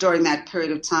during that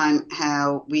period of time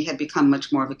how we had become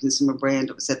much more of a consumer brand.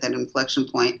 It was at that inflection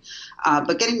point.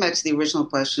 But getting back to the original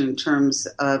question in terms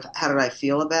of how did I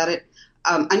feel about it,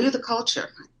 I knew the culture,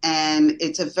 and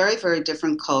it's a very, very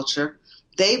different culture.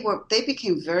 They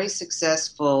became very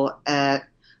successful at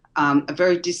a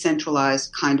very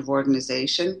decentralized kind of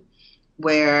organization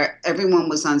where everyone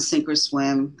was on sink or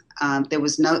swim. They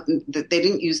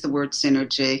didn't use the word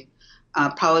synergy.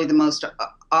 Probably the most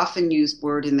often used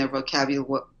word in their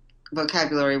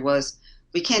vocabulary was,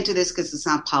 we can't do this because it's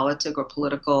not politic or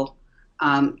political.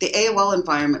 The AOL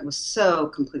environment was so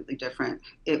completely different.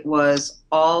 It was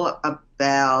all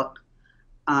about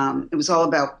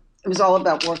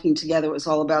working together. It was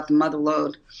all about the mother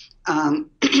lode. I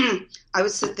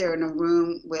would sit there in a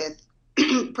room with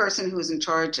a person who was in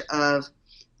charge of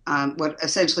what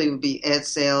essentially would be ad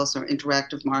sales or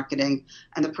interactive marketing,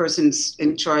 and the person's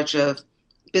in charge of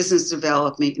business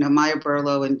development, Maya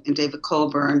Burlow and David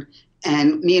Colburn,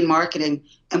 and me in marketing.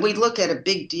 And we'd look at a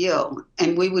big deal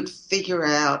and we would figure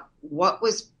out what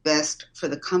was best for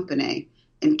the company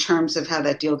in terms of how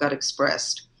that deal got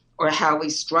expressed or how we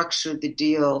structured the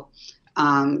deal.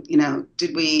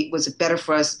 Was it better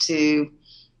for us to,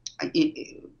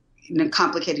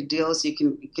 complicated deals, you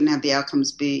can have the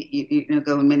outcomes be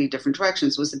go in many different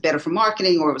directions. Was it better for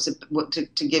marketing, or was it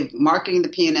to give marketing the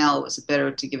P&L? Was it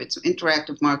better to give it to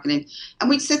interactive marketing? And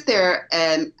we'd sit there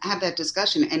and have that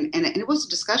discussion, and it was a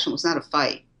discussion. It was not a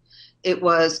fight. It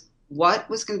was what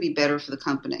was going to be better for the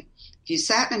company. If you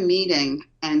sat in a meeting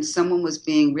and someone was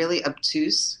being really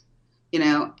obtuse,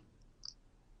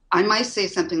 I might say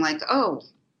something like, "Oh,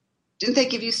 didn't they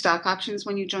give you stock options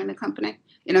when you joined the company?"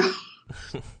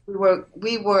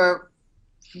 We were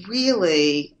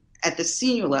really at the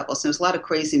senior levels. There's a lot of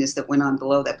craziness that went on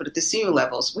below that, but at the senior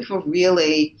levels, we were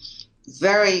really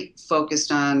very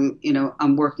focused on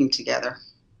on working together.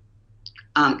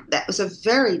 That was a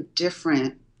very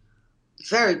different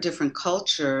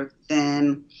culture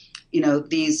than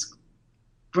these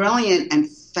brilliant and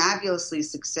fabulously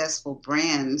successful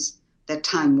brands that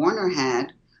Time Warner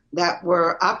had that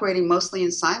were operating mostly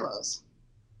in silos.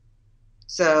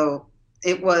 So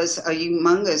it was a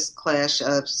humongous clash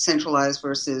of centralized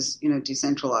versus,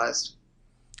 decentralized.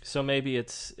 So maybe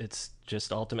it's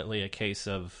just ultimately a case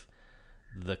of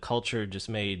the culture just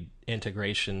made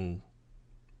integration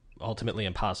ultimately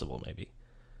impossible, maybe.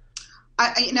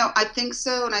 I think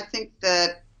so. And I think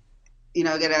that,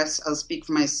 again, I'll speak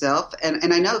for myself.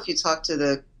 And I know if you talk to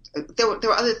there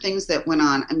were other things that went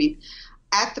on. I mean,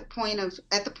 at the point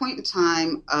in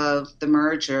time of the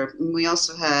merger, we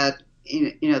also had,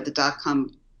 the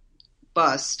dot-com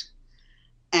bust.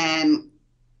 And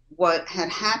what had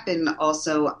happened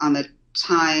also on the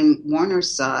Time Warner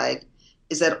side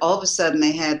is that all of a sudden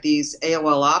they had these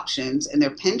AOL options and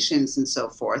their pensions and so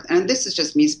forth. And this is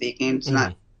just me speaking. It's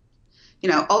not,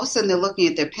 all of a sudden they're looking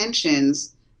at their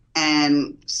pensions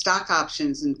and stock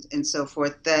options and so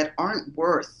forth that aren't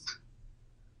worth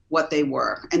what they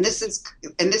were. And this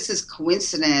is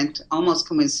coincident, almost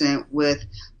coincident with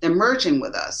them merging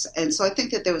with us. And so I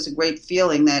think that there was a great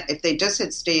feeling that if they just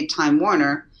had stayed Time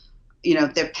Warner,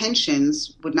 their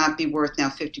pensions would not be worth now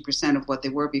 50% of what they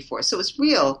were before. So it's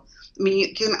real. I mean,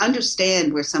 you can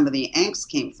understand where some of the angst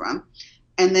came from.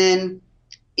 And then,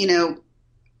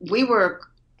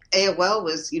 AOL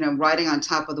was, riding on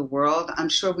top of the world. I'm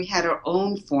sure we had our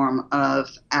own form of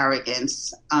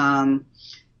arrogance,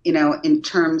 in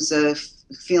terms of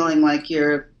feeling like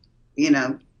you're,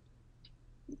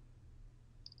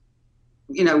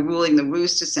 ruling the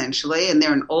roost essentially. And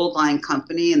they're an old line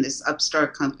company, and this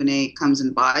upstart company comes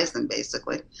and buys them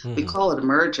basically. Mm-hmm. We call it a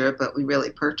merger, but we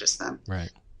really purchase them. Right.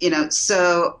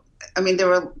 So I mean, there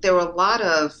were a lot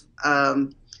of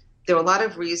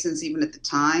reasons even at the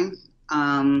time,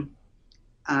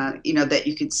 that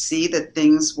you could see that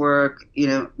things were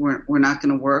not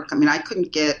going to work. I mean, I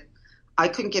couldn't get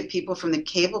people from the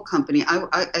cable company.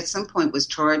 I at some point was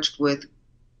charged with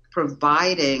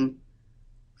providing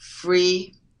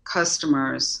free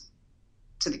customers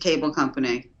to the cable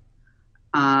company.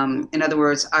 In other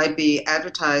words, I'd be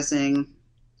advertising,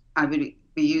 I would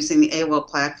be using the AOL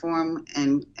platform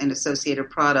and associated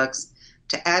products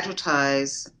to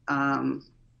advertise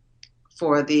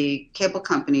for the cable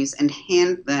companies and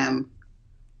hand them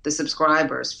the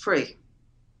subscribers free.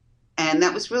 And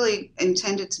that was really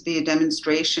intended to be a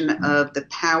demonstration of the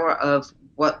power of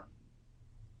what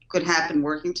could happen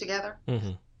working together.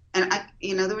 Mm-hmm. And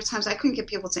there were times I couldn't get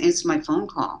people to answer my phone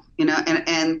call,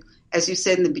 and as you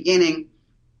said in the beginning,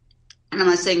 and I'm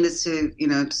not saying this to,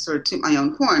 to sort of toot my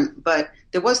own horn, but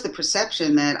there was the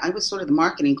perception that I was sort of the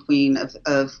marketing queen of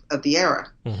the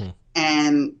era. Mm-hmm.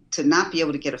 And to not be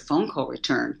able to get a phone call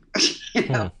return,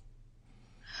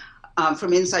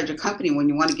 from inside your company when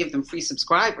you want to give them free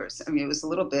subscribers. I mean, it was a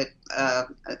little bit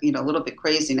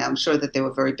crazy. Now I'm sure that they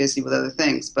were very busy with other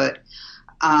things, but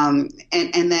and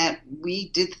that we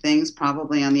did things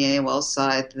probably on the AOL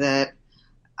side that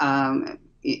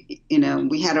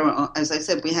we had our own, as I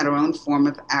said, we had our own form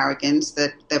of arrogance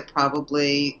that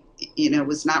probably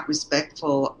was not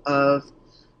respectful of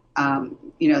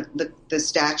the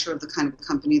stature of the kind of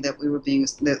company that we were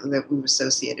that we were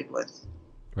associated with.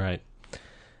 Right.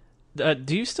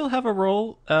 Do you still have a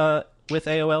role with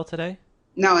AOL today?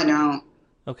 No, I don't.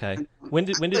 Okay. When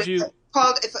did you?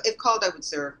 If called, I would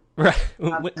serve. Right.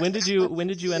 When did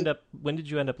you end up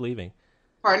leaving?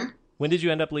 Pardon? When did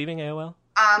you end up leaving AOL?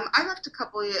 I left a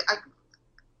couple of years.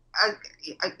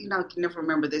 I can never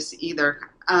remember this either.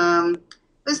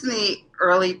 It was in the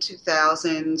early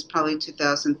 2000s, probably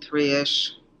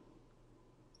 2003-ish.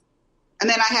 And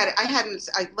then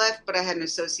I left, but I had an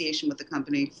association with the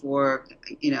company for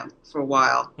a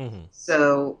while. Mm-hmm.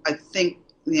 So I think,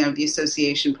 the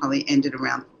association probably ended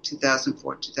around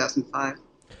 2004, 2005.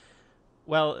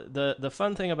 Well, the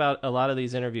fun thing about a lot of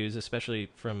these interviews, especially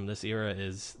from this era,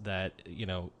 is that,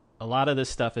 a lot of this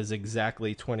stuff is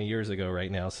exactly 20 years ago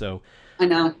right now. So I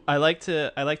know. I like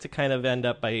to kind of end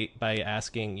up by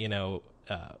asking,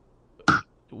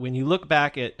 when you look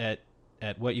back at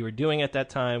what you were doing at that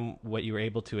time, what you were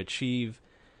able to achieve,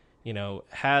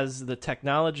 has the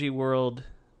technology world,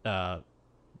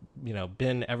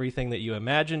 been everything that you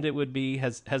imagined it would be?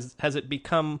 Has it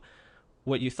become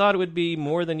what you thought it would be,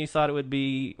 more than you thought it would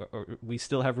be, or we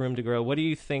still have room to grow? What do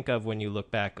you think of when you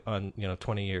look back on,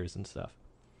 20 years and stuff?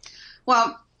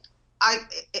 Well, I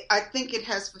think it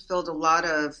has fulfilled a lot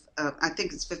of, I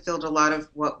think it's fulfilled a lot of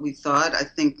what we thought. I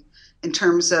think in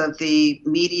terms of the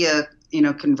media,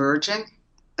 converging,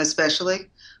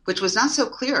 especially, which was not so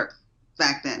clear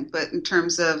back then, but in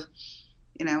terms of,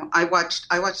 I watch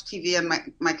TV on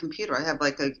my computer. I have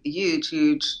like a huge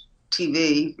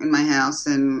TV in my house,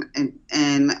 and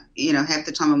half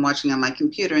the time I'm watching on my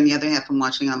computer, and the other half I'm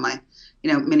watching on my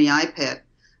mini iPad.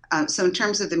 So in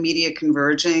terms of the media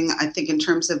converging, I think in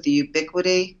terms of the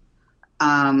ubiquity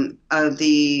of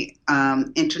the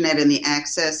internet and the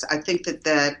access, I think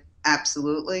that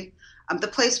absolutely. The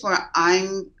place where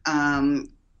I'm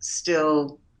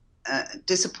still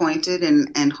disappointed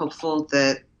and hopeful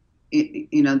that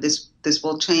this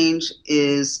will change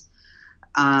is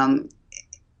I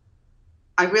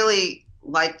really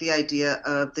like the idea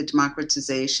of the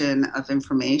democratization of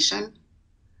information.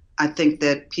 I think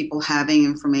that people having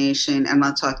information, I'm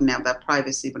not talking now about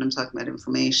privacy, but I'm talking about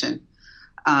information.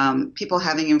 People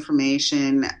having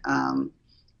information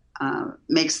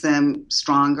makes them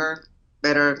stronger,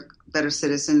 better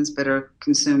citizens, better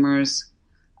consumers,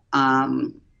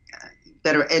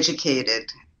 better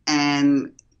educated.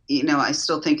 And, I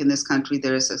still think in this country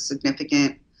there is a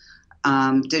significant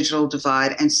digital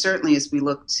divide. And certainly as we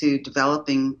look to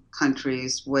developing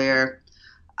countries where,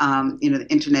 the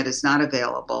internet is not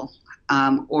available,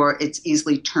 or it's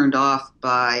easily turned off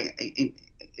by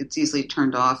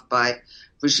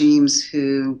regimes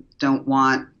who don't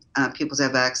want people to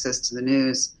have access to the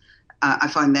news. I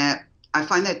find that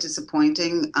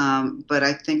disappointing. But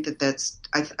I think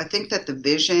I think that the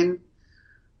vision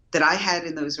that I had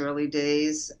in those early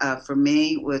days for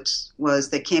me, which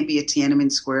was there can't be a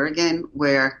Tiananmen Square again,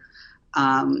 where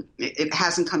it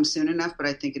hasn't come soon enough, but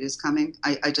I think it is coming.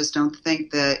 I just don't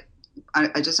think that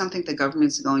the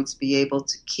government's going to be able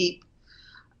to keep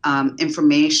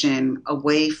information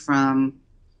away from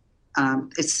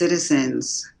its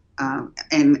citizens,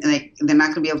 and they're not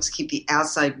going to be able to keep the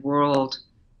outside world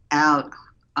out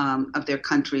of their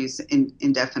countries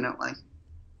indefinitely.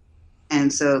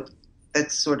 And so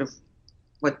that's sort of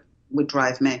what would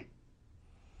drive me.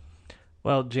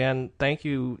 Well, Jan, thank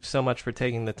you so much for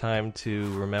taking the time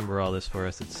to remember all this for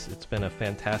us. It's been a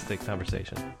fantastic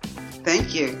conversation.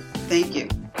 Thank you.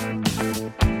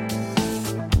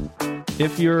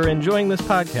 If you're enjoying this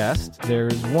podcast,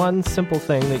 there's one simple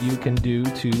thing that you can do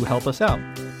to help us out.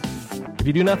 If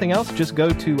you do nothing else, just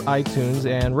go to iTunes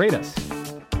and rate us.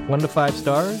 1 to 5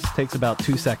 stars takes about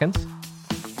 2 seconds.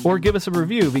 Or give us a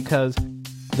review, because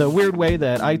the weird way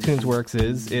that iTunes works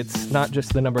is it's not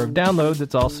just the number of downloads,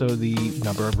 it's also the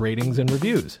number of ratings and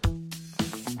reviews.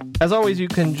 As always, you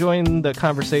can join the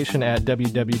conversation at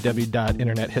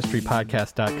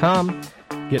www.internethistorypodcast.com.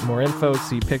 Get more info,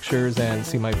 see pictures, and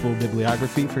see my full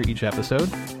bibliography for each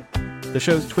episode. The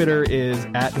show's Twitter is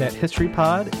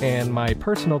 @NetHistoryPod, and my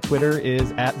personal Twitter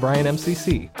is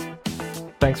 @BrianMCC.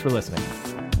 Thanks for listening.